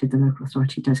contacted the local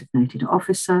authority designated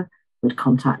officer. We'd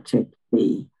contacted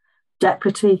the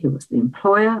deputy, who was the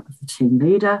employer of the team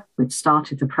leader. We'd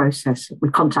started the process. We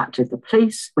contacted the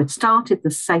police. We'd started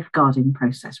the safeguarding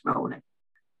process rolling.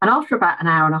 And after about an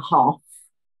hour and a half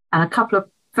and a couple of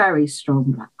very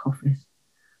strong black coffees,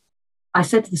 I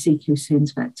said to the CQC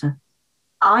inspector,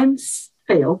 I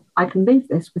feel I can leave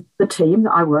this with the team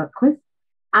that I work with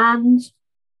and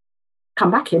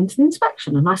come back into the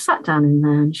inspection. And I sat down in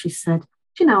there and she said,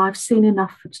 I've seen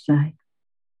enough for today.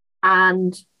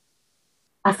 And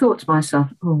I thought to myself,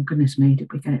 oh, goodness me,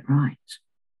 did we get it right?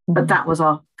 Mm-hmm. But that was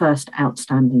our first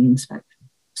outstanding inspection.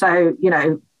 So,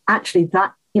 actually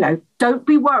that, don't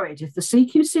be worried if the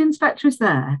CQC inspector is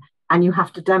there and you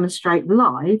have to demonstrate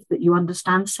live that you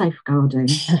understand safeguarding.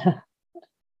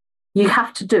 You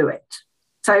have to do it.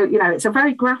 So, it's a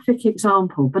very graphic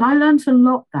example, but I learned a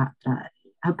lot that day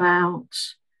about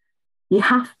you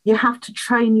have to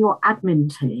train your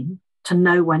admin team to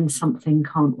know when something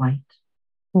can't wait.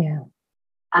 Yeah.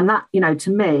 And that,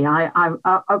 to me, I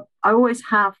always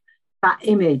have that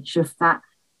image of that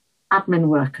admin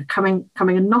worker coming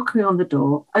and knocking on the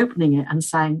door, opening it and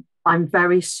saying, I'm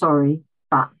very sorry,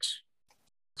 but...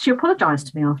 She apologised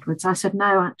to me afterwards. I said,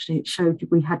 no, actually, it showed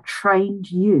we had trained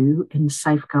you in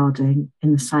safeguarding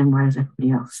in the same way as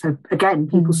everybody else. So again,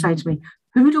 people say to me,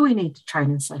 who do we need to train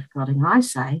in safeguarding? And I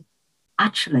say,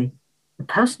 actually, the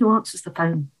person who answers the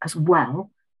phone as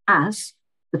well as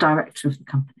the director of the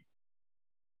company.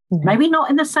 Mm-hmm. Maybe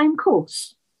not in the same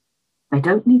course. They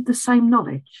don't need the same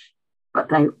knowledge,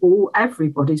 but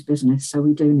everybody's business. So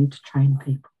we do need to train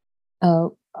people.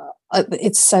 Oh,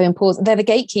 it's so important. They're the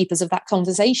gatekeepers of that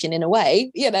conversation in a way,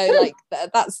 then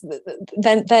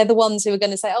they're the ones who are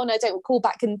going to say, oh no, don't call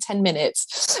back in 10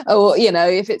 minutes. Or,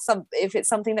 if it's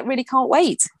something that really can't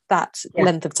wait that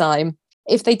length of time,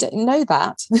 if they don't know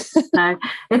that. No,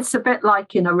 it's a bit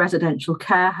like in a residential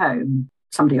care home.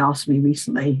 Somebody asked me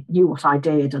recently, knew what I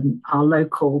did, and our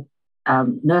local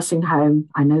nursing home,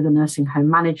 I know the nursing home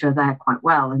manager there quite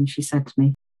well. And she said to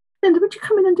me, Linda, would you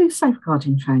come in and do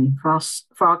safeguarding training for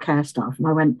our care staff? And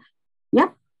I went, yeah.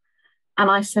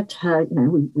 And I said to her,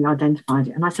 we identified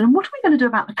it. And I said, and what are we going to do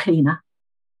about the cleaner?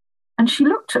 And she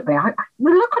looked at me.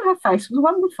 The look on her face was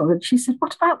wonderful. And she said,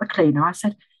 what about the cleaner? I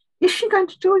said, is she going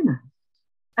to join us?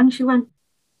 And she went,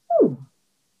 oh,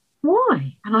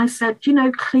 why? And I said,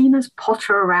 cleaners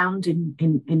potter around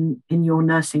in your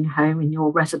nursing home, in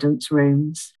your residents'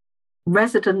 rooms.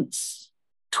 Residents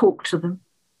talk to them.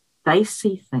 They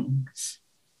see things.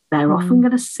 They're often going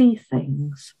to see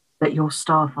things that your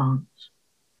staff aren't.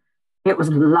 It was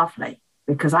lovely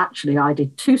because actually I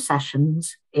did 2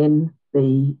 sessions in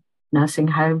the nursing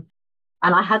home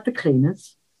and I had the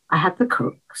cleaners, I had the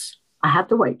cooks, I had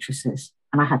the waitresses,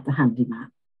 and I had the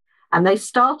handyman. And they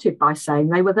started by saying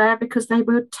they were there because they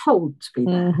were told to be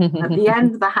there. At the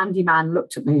end, the handyman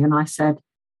looked at me and I said,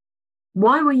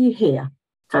 why were you here?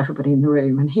 To everybody in the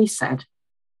room. And he said,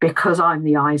 because I'm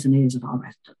the eyes and ears of our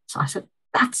residents. I said,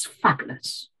 that's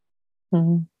fabulous.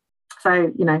 Mm-hmm.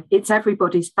 So, it's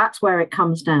everybody's, that's where it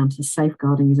comes down to.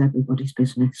 Safeguarding is everybody's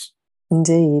business.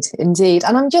 Indeed.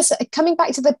 And I'm just coming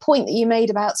back to the point that you made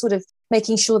about sort of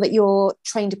making sure that you're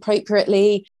trained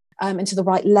appropriately and to the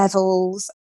right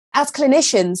levels. As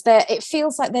clinicians, it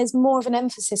feels like there's more of an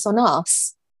emphasis on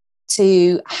us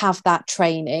to have that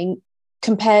training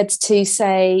compared to,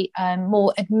 say,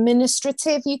 more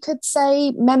administrative, you could say,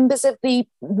 members of the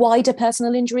wider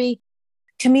personal injury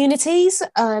communities.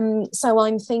 So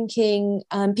I'm thinking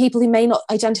people who may not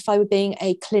identify with being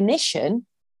a clinician,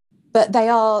 but they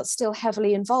are still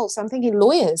heavily involved. So I'm thinking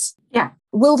lawyers. Yeah.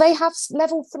 Will they have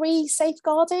level 3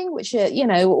 safeguarding, which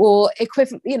or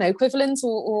equivalent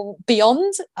or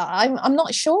beyond? I'm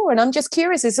not sure, and I'm just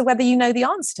curious as to whether you know the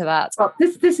answer to that. Well,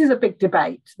 this is a big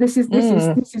debate. This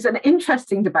is an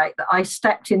interesting debate that I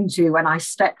stepped into when I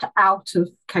stepped out of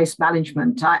case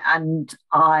management, and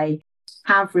I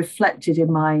have reflected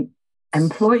in my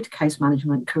employed case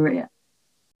management career.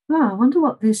 Oh, I wonder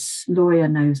what this lawyer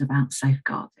knows about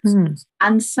safeguarding.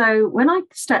 And so when I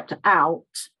stepped out,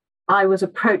 I was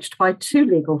approached by 2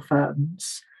 legal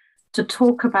firms to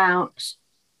talk about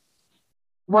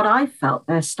what I felt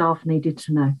their staff needed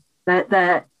to know.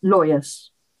 They're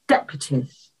lawyers,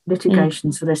 deputies,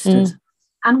 litigation solicitors.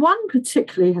 And one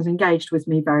particularly has engaged with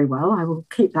me very well. I will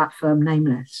keep that firm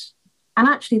nameless. And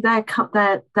actually,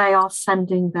 they are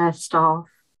sending their staff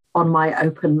on my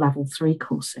open level 3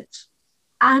 courses.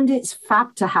 And it's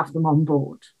fab to have them on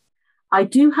board. I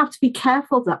do have to be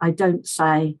careful that I don't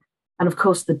say, and of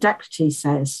course the deputy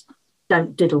says,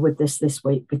 don't diddle with this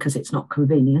week because it's not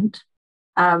convenient.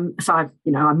 So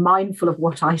I'm mindful of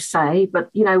what I say,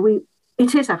 but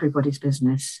it is everybody's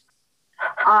business.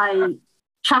 I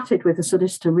chatted with a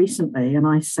solicitor recently, and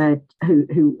I said,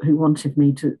 who wanted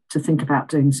me to think about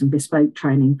doing some bespoke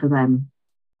training for them.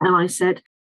 And I said,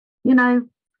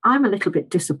 I'm a little bit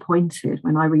disappointed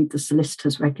when I read the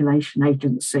Solicitors Regulation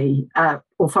Agency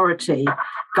authority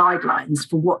guidelines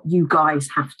for what you guys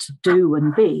have to do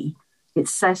and be. It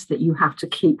says that you have to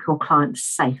keep your clients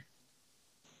safe.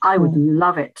 I would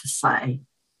love it to say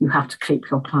you have to keep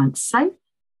your clients safe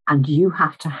and you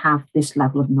have to have this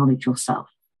level of knowledge yourself.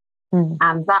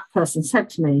 And that person said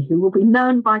to me, who will be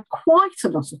known by quite a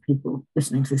lot of people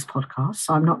listening to this podcast,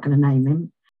 so I'm not going to name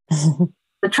him.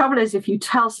 The trouble is, if you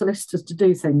tell solicitors to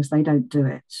do things, they don't do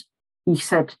it. He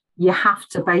said, you have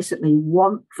to basically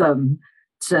want them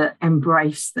to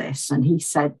embrace this. And he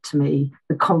said to me,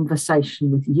 the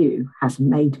conversation with you has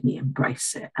made me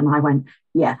embrace it. And I went,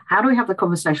 yeah, how do we have the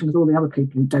conversation with all the other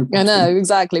people who don't want to? I know,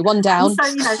 exactly. One down.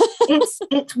 And so,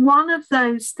 it's one of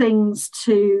those things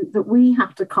that we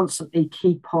have to constantly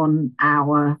keep on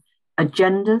our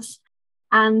agendas.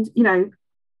 And,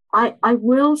 I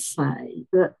will say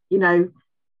that,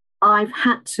 I've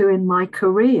had to, in my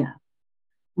career,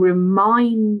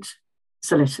 remind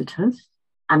solicitors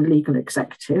and legal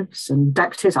executives and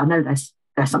deputies. I know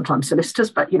they're sometimes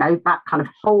solicitors, but, that kind of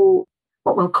whole,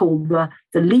 what we'll call the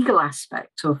legal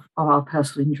aspect of our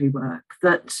personal injury work,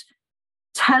 that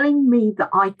telling me that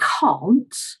I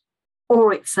can't,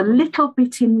 or it's a little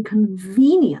bit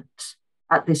inconvenient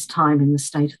at this time in the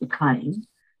state of the claim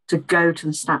to go to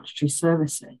the statutory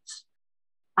services,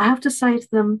 I have to say to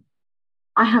them,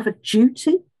 I have a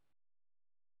duty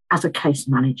as a case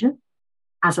manager,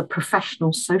 as a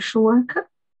professional social worker.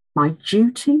 My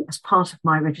duty as part of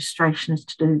my registration is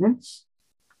to do this.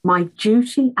 My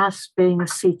duty as being a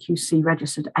CQC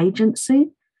registered agency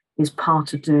is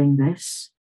part of doing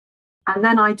this. And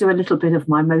then I do a little bit of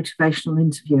my motivational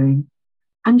interviewing.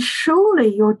 And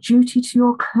surely your duty to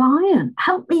your client,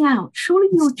 help me out, surely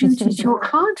your duty to your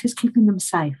client is keeping them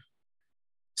safe.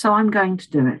 So I'm going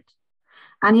to do it.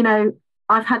 And,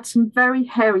 I've had some very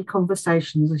hairy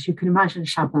conversations, as you can imagine,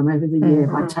 Shabnam, over the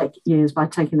years by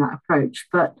taking that approach.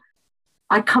 But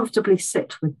I comfortably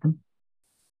sit with them.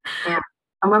 Yeah.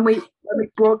 And when we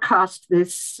broadcast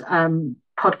this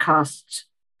podcast,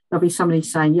 there'll be somebody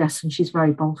saying, yes, and she's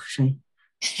very bolshy.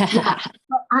 Yeah,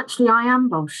 actually, I am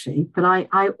bolshy, but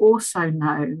I also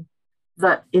know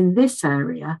that in this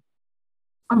area,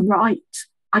 I'm right.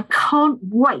 I can't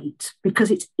wait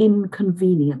because it's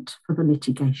inconvenient for the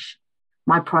litigation.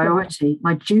 My priority,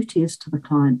 my duty is to the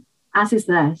client, as is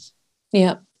theirs.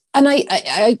 Yeah. And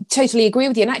I totally agree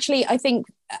with you. And actually, I think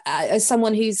as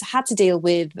someone who's had to deal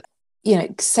with,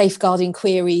 safeguarding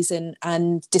queries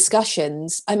and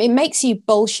discussions, it makes you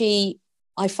bolshy,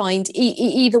 I find,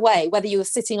 either way, whether you're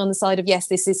sitting on the side of, yes,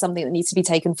 this is something that needs to be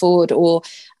taken forward, or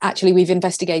actually we've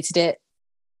investigated it.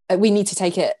 We need to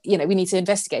take it, we need to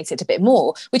investigate it a bit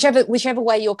more. Whichever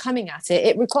way you're coming at it,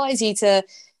 it requires you to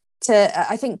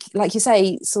I think, like you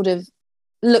say, sort of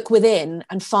look within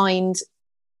and find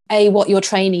A, what your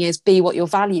training is, B, what your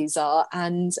values are,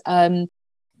 and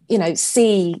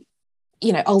C,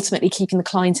 ultimately keeping the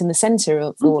client in the centre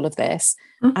of all of this.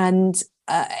 And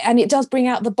it does bring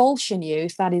out the bolsh in you,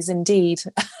 if that is indeed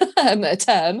a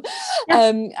term.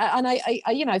 Yes.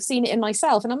 And I've seen it in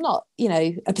myself, and I'm not,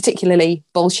 a particularly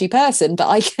bolshy person, but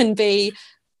I can be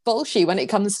bolshy when it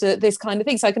comes to this kind of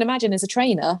thing. So I can imagine as a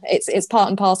trainer, it's part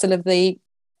and parcel of the,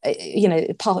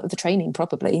 part of the training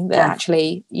probably, that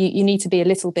actually you need to be a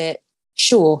little bit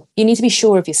sure. You need to be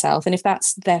sure of yourself. And if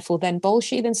that's therefore then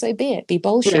bolshy, then so be it. Be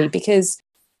bolshy, because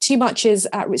too much is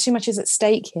at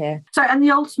stake here. So, and the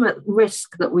ultimate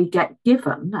risk that we get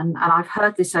given, and I've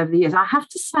heard this over the years, I have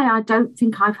to say I don't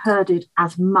think I've heard it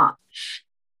as much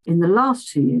in the last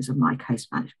 2 years of my case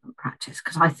management practice,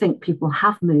 because I think people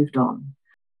have moved on.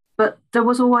 But there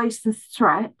was always the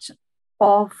threat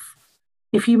of,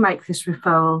 if you make this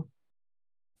referral,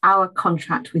 our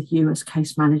contract with you as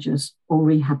case managers or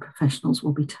rehab professionals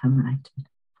will be terminated.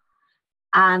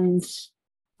 And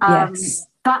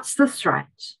that's the threat.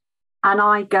 And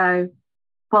I go,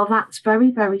 well, that's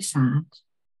very, very sad,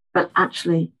 but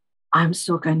actually, I'm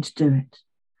still going to do it.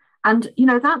 And,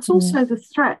 that's also the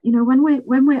threat,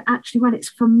 when it's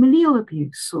familial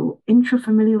abuse or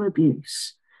intrafamilial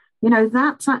abuse,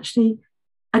 that's actually,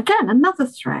 again, another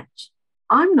threat.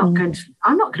 I'm not going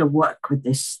to work with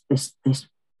this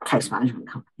case management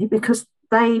company because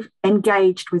they've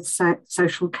engaged with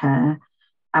social care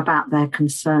about their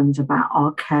concerns about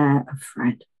our care of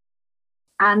Fred.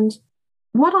 And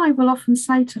what I will often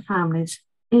say to families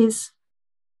is,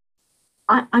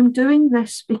 I'm doing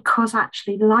this because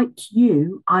actually, like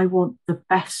you, I want the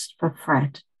best for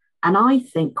Fred. And I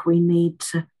think we need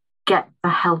to get the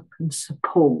help and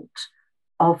support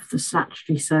of the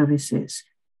statutory services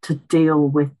to deal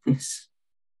with this,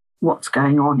 what's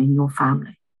going on in your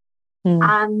family.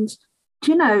 And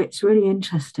do you know, it's really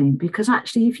interesting because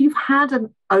actually, if you've had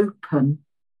an open,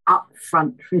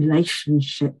 upfront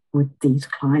relationship with these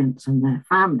clients and their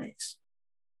families,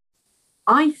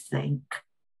 I think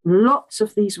lots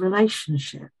of these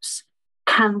relationships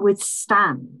can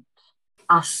withstand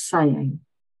us saying,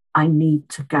 I need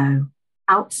to go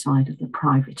outside of the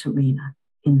private arena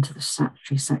into the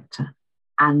statutory sector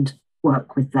and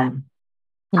work with them.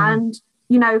 And,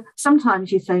 you know,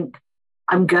 sometimes you think,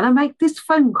 I'm going to make this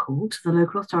phone call to the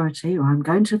local authority, or I'm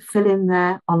going to fill in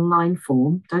their online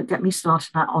form. Don't get me started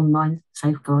on online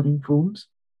safeguarding forms.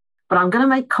 But I'm going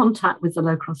to make contact with the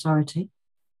local authority.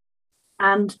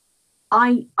 And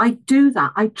I do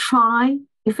that. I try,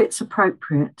 if it's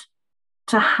appropriate,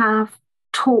 to have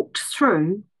talked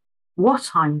through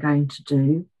what I'm going to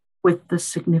do with the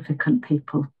significant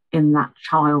people in that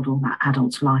child or that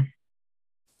adult's life,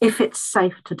 if it's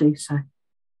safe to do so.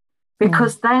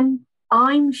 Because then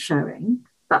I'm showing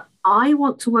that I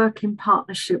want to work in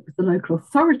partnership with the local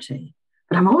authority,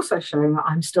 but I'm also showing that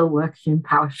I'm still working in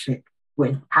partnership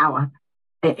with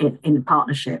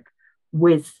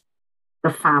the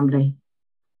family,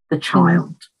 the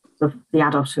child, the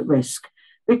adult at risk.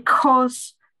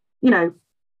 Because, you know,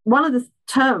 one of the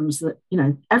terms that, you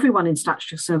know, everyone in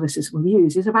statutory services will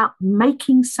use is about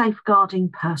making safeguarding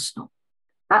personal.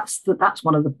 That's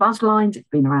one of the buzz lines. It's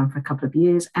been around for a couple of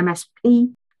years.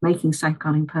 MSP, making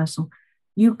safeguarding personal.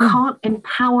 You can't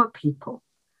empower people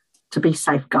to be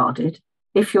safeguarded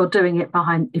if you're doing it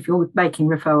if you're making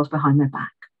referrals behind their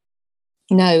back.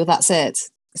 No, that's it.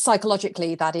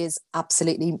 Psychologically, that is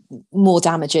absolutely more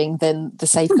damaging than the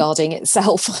safeguarding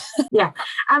itself. Yeah.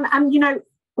 And, you know,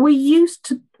 we used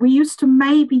to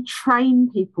maybe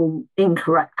train people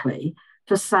incorrectly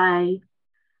to say,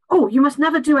 oh, you must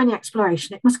never do any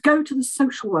exploration. It must go to the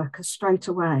social worker straight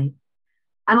away.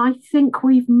 And I think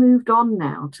we've moved on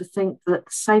now to think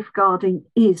that safeguarding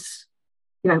is,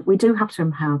 you know, we do have to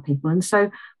empower people. And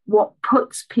so what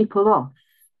puts people off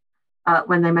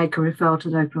when they make a referral to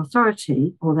the local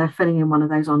authority or they're filling in one of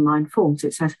those online forms,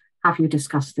 it says, have you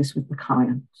discussed this with the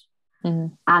client?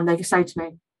 And they say to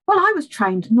me, well, I was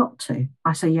trained not to.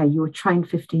 I say, yeah, you were trained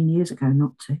 15 years ago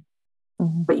not to.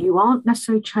 But you aren't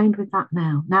necessarily trained with that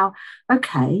now. Now,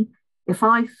 okay, if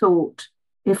I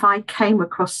came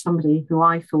across somebody who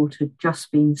I thought had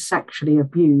just been sexually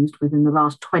abused within the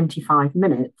last 25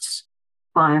 minutes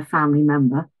by a family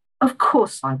member, of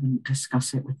course I wouldn't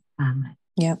discuss it with the family.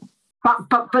 Yeah.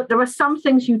 But there are some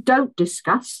things you don't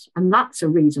discuss, and that's a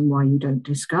reason why you don't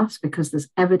discuss, because there's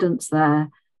evidence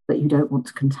there that you don't want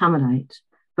to contaminate.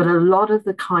 But a lot of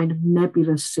the kind of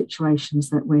nebulous situations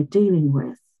that we're dealing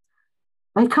with,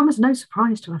 they come as no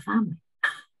surprise to a family.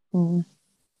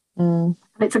 And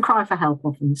it's a cry for help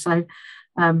often. So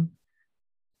I'll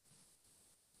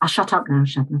shut up now,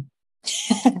 Shabnam.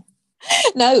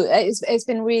 No, it's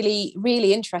been really,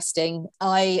 really interesting.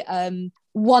 I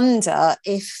wonder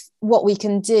if what we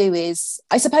can do is,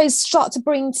 I suppose, start to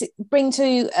bring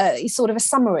to sort of a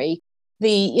summary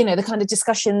the kind of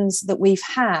discussions that we've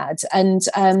had. And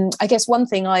I guess one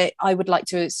thing I would like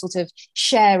to sort of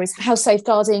share is how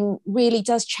safeguarding really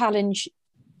does challenge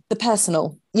the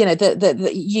personal, you know,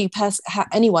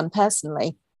 anyone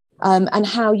personally, and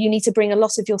how you need to bring a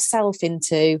lot of yourself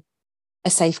into a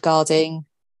safeguarding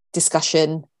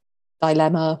discussion,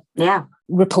 dilemma,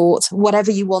 report, whatever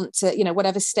you want to, you know,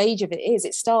 whatever stage of it is.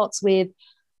 It starts with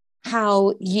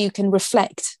how you can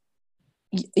reflect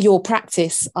your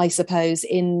practice, I suppose,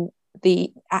 in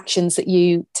the actions that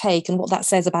you take and what that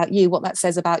says about you, what that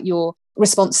says about your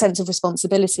sense of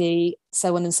responsibility,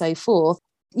 so on and so forth.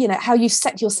 You know, how you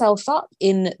set yourself up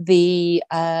in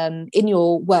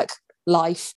your work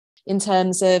life in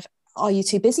terms of, are you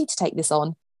too busy to take this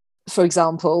on? For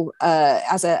example,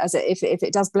 if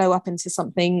it does blow up into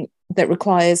something that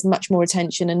requires much more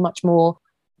attention and much more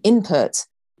input,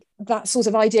 that sort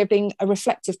of idea of being a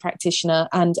reflective practitioner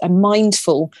and a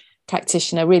mindful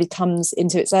practitioner really comes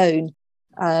into its own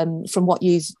from what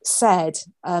you've said,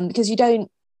 because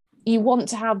you want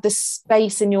to have the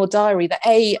space in your diary that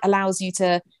allows you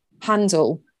to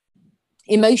handle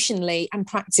emotionally and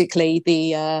practically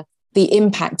the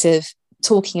impact of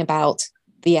talking about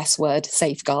the S word,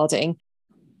 safeguarding,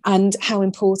 and how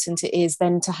important it is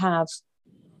then to have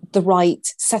the right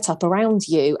setup around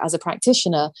you as a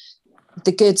practitioner,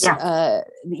 the good,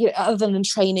 other than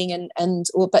training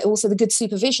but also the good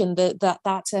supervision that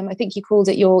I think you called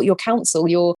it your counsel,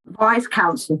 your wise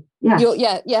counsel. Yes.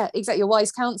 Exactly. Your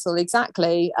wise counsel,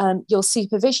 exactly. Your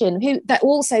supervision, that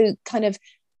also kind of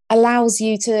allows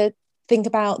you to think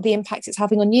about the impact it's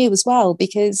having on you as well,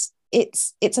 because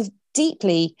it's a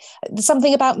deeply,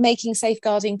 something about making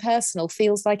safeguarding personal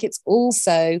feels like it's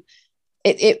also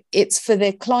it's for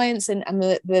the clients and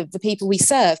the people we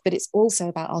serve, but it's also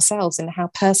about ourselves and how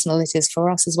personal it is for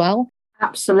us as well.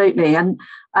 Absolutely. And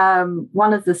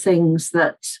one of the things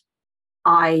that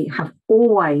I have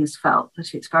always felt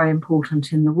that it's very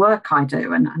important in the work I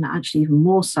do, and actually even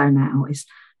more so now, is,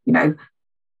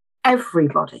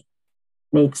 everybody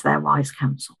needs their wise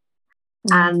counsel.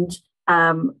 And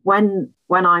when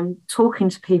I'm talking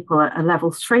to people at a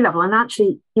level 3 level, and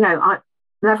actually,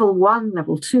 level 1,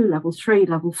 level 2, level 3,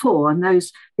 level 4, and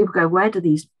those people go, where do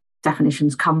these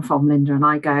definitions come from, Linda? And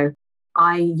I go,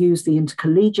 I use the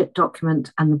intercollegiate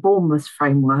document and the Bournemouth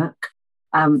framework,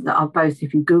 that are both,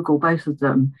 if you Google both of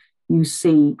them, you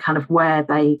see kind of where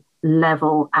they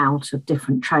level out of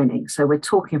different training. So we're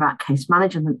talking about case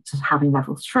management as having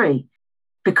level 3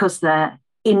 because they're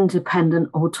independent,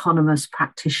 autonomous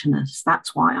practitioners.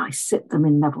 That's why I sit them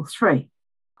in level 3.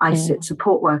 I sit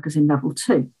support workers in level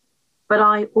 2. But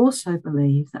I also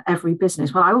believe that every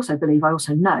business, I also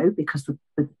know, because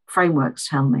the frameworks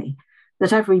tell me,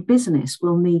 that every business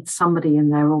will need somebody in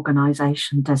their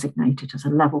organisation designated as a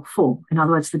level 4. In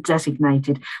other words, the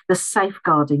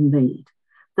safeguarding lead,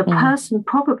 the person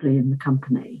probably in the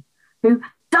company who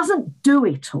doesn't do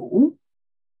it all,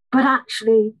 but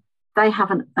actually they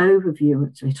have an overview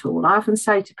of it all. I often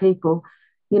say to people,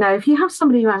 if you have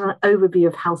somebody who has an overview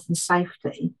of health and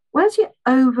safety, where's your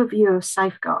overview of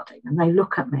safeguarding? And they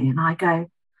look at me and I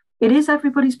go, it is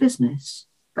everybody's business,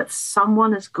 but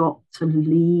someone has got to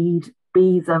lead,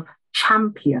 be the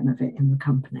champion of it in the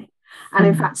company. And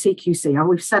in fact, CQC,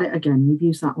 we've said it again, we've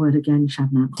used that word again,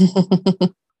 Shabnam,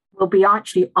 will be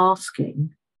actually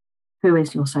asking, who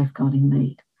is your safeguarding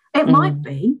lead? It might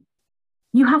be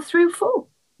you have 3 or 4.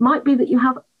 Might be that you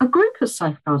have a group of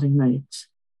safeguarding leads.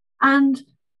 And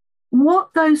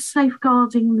what those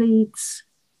safeguarding leads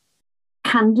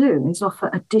can do is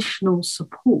offer additional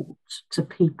support to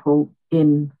people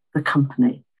in the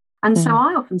company. And so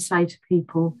I often say to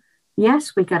people,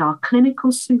 yes, we get our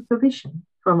clinical supervision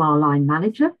from our line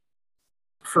manager,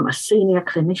 from a senior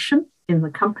clinician in the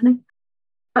company.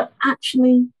 But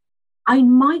actually, I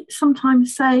might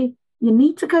sometimes say, you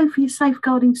need to go for your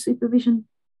safeguarding supervision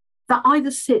that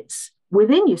either sits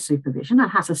within your supervision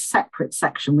and has a separate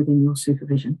section within your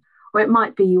supervision, or it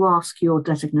might be you ask your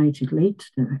designated lead to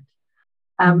do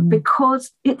it.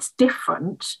 Because it's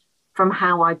different from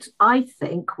how I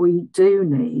think we do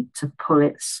need to pull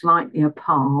it slightly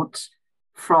apart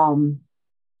from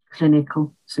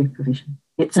clinical supervision.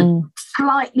 It's a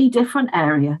slightly different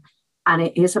area, and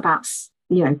it is about,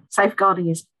 safeguarding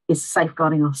is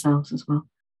safeguarding ourselves as well.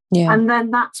 Yeah. And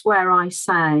then that's where I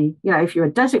say, if you're a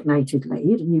designated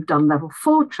lead and you've done level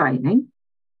 4 training,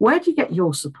 where do you get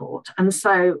your support? And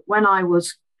so when I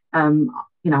was, I'm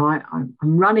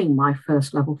running my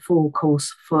first level 4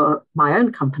 course for my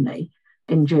own company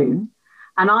in June.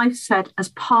 And I said, as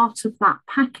part of that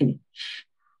package,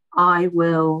 I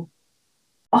will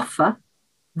offer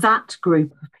that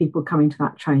group of people coming to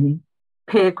that training,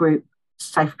 peer group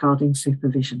safeguarding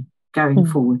supervision going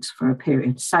forwards for a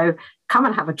period. So come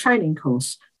and have a training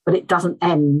course, but it doesn't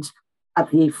end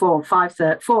at the 4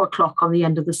 o'clock on the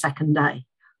end of the second day.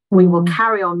 We will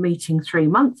carry on meeting 3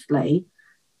 monthly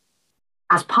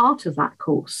as part of that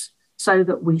course so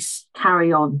that we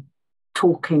carry on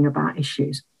talking about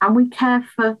issues, and we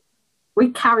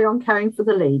carry on caring for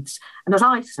the leads. And as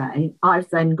I say, I've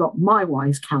then got my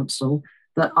wise counsel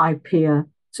that I peer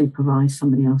supervise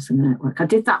somebody else in the network. I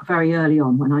did that very early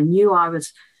on when I knew I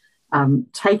was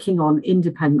taking on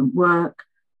independent work.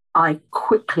 I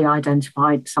quickly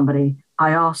identified somebody.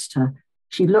 I asked her.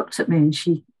 She looked at me and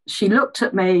she looked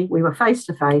at me. We were face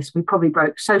to face. We probably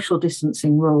broke social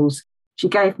distancing rules. She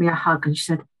gave me a hug and she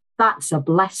said, "That's a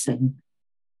blessing.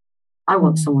 I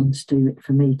want someone to do it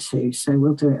for me too. So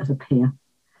we'll do it as a peer."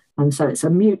 And so it's a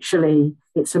mutually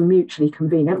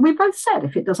convenient. We both said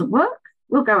if it doesn't work,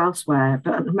 we'll go elsewhere.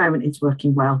 But at the moment, it's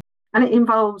working well, and it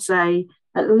involves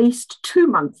at least 2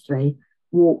 monthly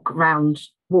walk around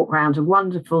a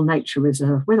wonderful nature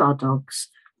reserve with our dogs,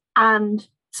 and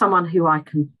someone who I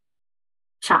can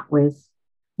chat with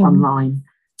online.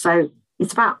 So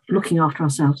it's about looking after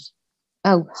ourselves.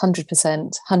 Oh,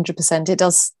 100%, 100%. It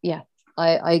does. Yeah,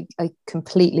 I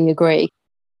completely agree.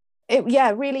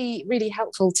 Really, really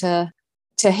helpful to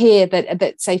hear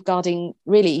that safeguarding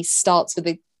really starts with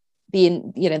it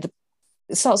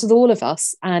starts with all of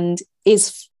us and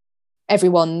is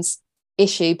everyone's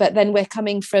issue. But then we're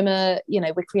coming from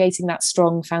we're creating that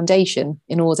strong foundation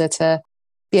in order to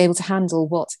be able to handle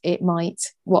what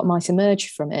might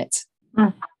emerge from it.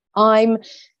 Mm. I'm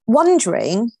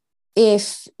wondering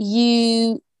if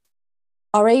you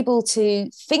are able to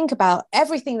think about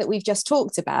everything that we've just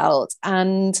talked about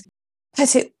and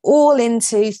put it all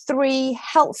into 3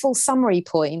 helpful summary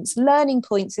points, learning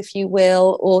points, if you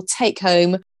will, or take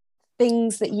home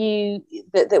things that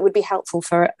would be helpful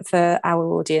for our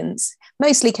audience,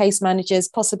 mostly case managers,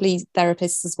 possibly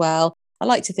therapists as well. I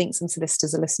like to think some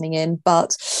solicitors are listening in,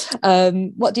 but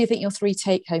what do you think your 3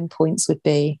 take-home points would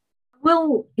be?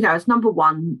 Well, as number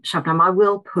 1, Shabnam, I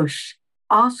will push,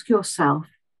 ask yourself,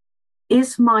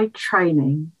 is my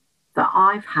training that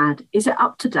I've had, is it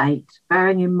up to date,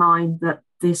 bearing in mind that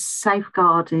this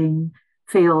safeguarding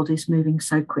field is moving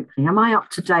so quickly? Am I up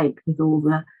to date with all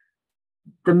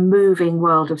the moving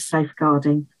world of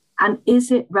safeguarding? And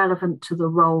is it relevant to the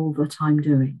role that I'm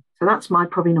doing? So that's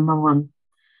probably number 1.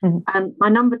 Mm-hmm. And my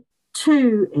number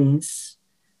 2 is,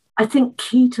 I think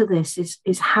key to this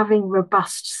is having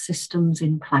robust systems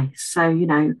in place. So,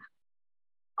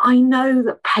 I know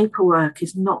that paperwork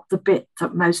is not the bit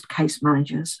that most case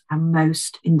managers and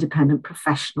most independent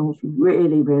professionals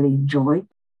really, really enjoy,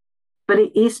 but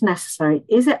it is necessary.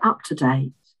 Is it up to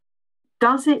date?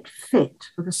 Does it fit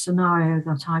for the scenario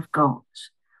that I've got?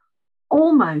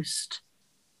 Almost,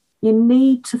 you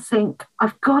need to think,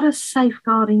 I've got a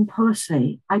safeguarding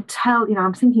policy. I'm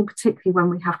thinking particularly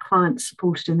when we have clients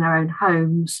supported in their own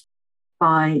homes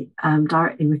by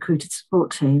directly recruited support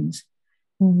teams.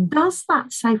 Does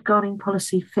that safeguarding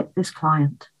policy fit this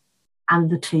client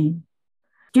and the team?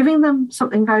 Giving them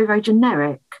something very, very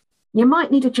generic. You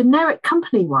might need a generic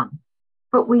company one,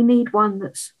 but we need one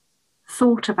that's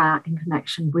thought about in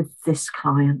connection with this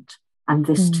client and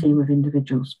this team of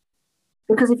individuals.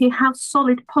 Because if you have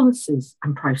solid policies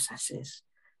and processes,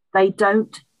 they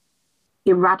don't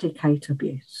eradicate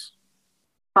abuse,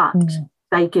 but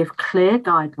they give clear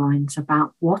guidelines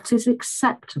about what is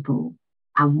acceptable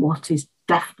and what is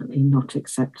definitely not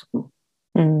acceptable.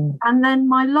 And then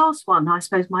my last one, I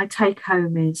suppose my take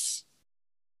home is,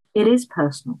 it is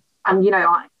personal. And,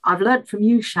 I've learned from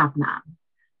you, Shabnam,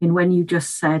 in when you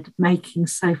just said making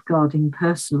safeguarding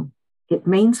personal, it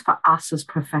means for us as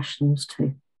professionals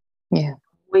too. Yeah.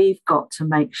 We've got to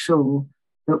make sure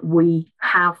that we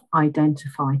have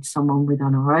identified someone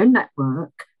within our own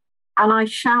network. And I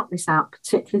shout this out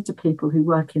particularly to people who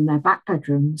work in their back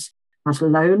bedrooms as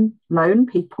lone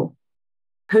people.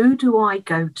 Who do I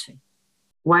go to?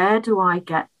 Where do I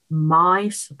get my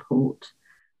support?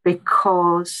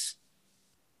 Because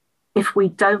if we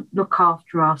don't look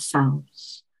after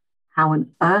ourselves, how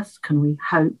on earth can we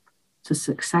hope to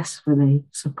successfully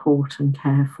support and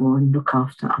care for and look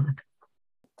after other people?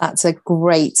 That's a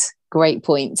great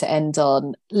point to end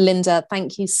on. Linda,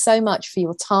 thank you so much for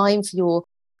your time, for your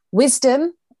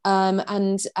wisdom,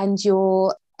 and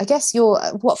your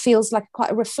what feels like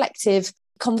quite a reflective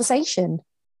conversation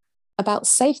about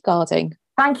safeguarding.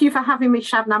 Thank you for having me,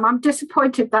 Shabnam. I'm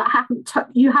disappointed that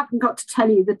you haven't got to tell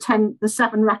you the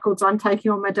 7 records I'm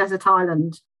taking on my desert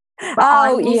island. But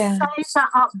I will save that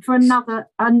up for another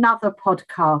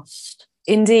podcast.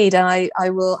 Indeed, and I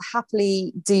will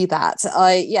happily do that.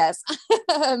 Yes,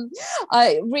 I'm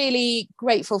really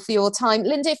grateful for your time.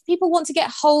 Linda, if people want to get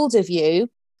hold of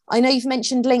you, I know you've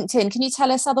mentioned LinkedIn. Can you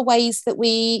tell us other ways that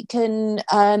we can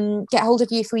get hold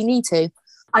of you if we need to?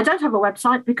 I don't have a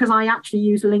website because I actually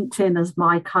use LinkedIn as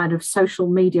my kind of social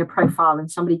media profile.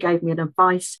 And somebody gave me an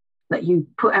advice that you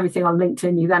put everything on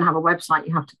LinkedIn, you then have a website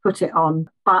you have to put it on.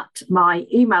 But my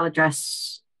email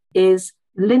address is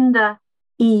Linda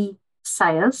E.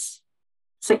 Sayers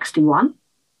 61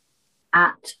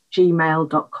 at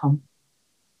gmail.com.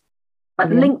 But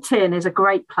LinkedIn is a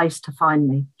great place to find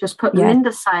me. Just put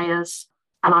Linda Sayers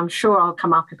and I'm sure I'll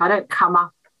come up. If I don't come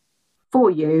up for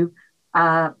you,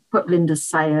 put Linda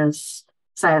Sayers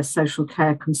Social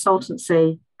Care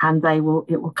Consultancy, and it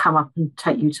will come up and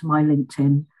take you to my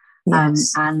LinkedIn.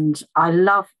 Yes. And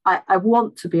I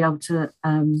want to be able to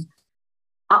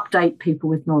update people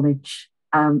with knowledge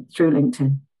through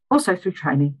LinkedIn, also through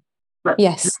training. But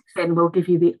LinkedIn will give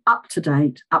you the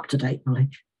up-to-date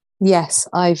knowledge. Yes,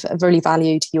 I've really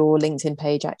valued your LinkedIn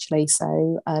page, actually.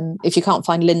 So if you can't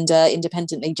find Linda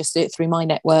independently, just do it through my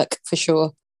network for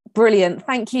sure. Brilliant.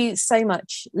 Thank you so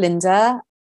much, Linda.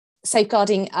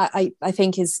 Safeguarding, I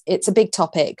think it's a big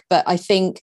topic, but I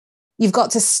think you've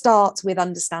got to start with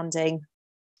understanding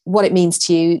what it means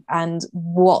to you and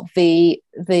what the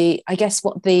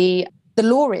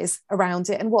law is around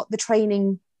it and what the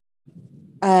training,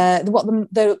 what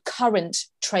the current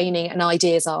training and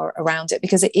ideas are around it,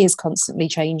 because it is constantly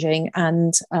changing,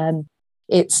 and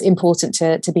it's important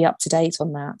to be up to date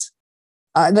on that.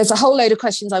 There's a whole load of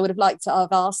questions I would have liked to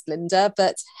have asked Linda,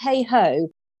 but hey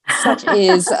ho, such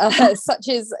is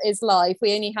life.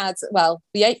 We only had,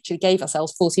 we actually gave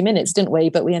ourselves 40 minutes, didn't we?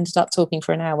 But we ended up talking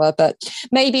for an hour. But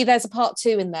maybe there's a part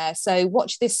 2 in there. So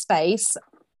watch this space.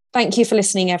 Thank you for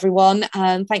listening, everyone.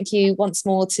 Thank you once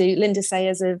more to Linda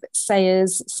Sayers of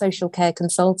Sayers Social Care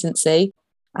Consultancy,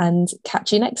 and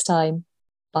catch you next time.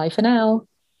 Bye for now.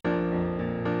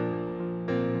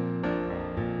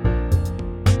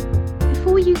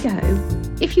 Before you go,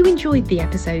 if you enjoyed the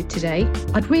episode today,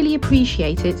 I'd really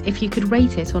appreciate it if you could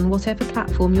rate it on whatever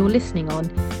platform you're listening on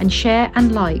and share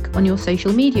and like on your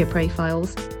social media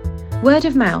profiles. Word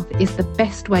of mouth is the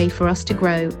best way for us to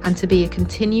grow and to be a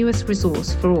continuous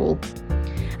resource for all.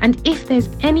 And if there's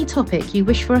any topic you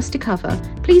wish for us to cover,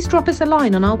 please drop us a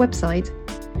line on our website.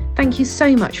 Thank you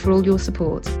so much for all your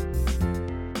support.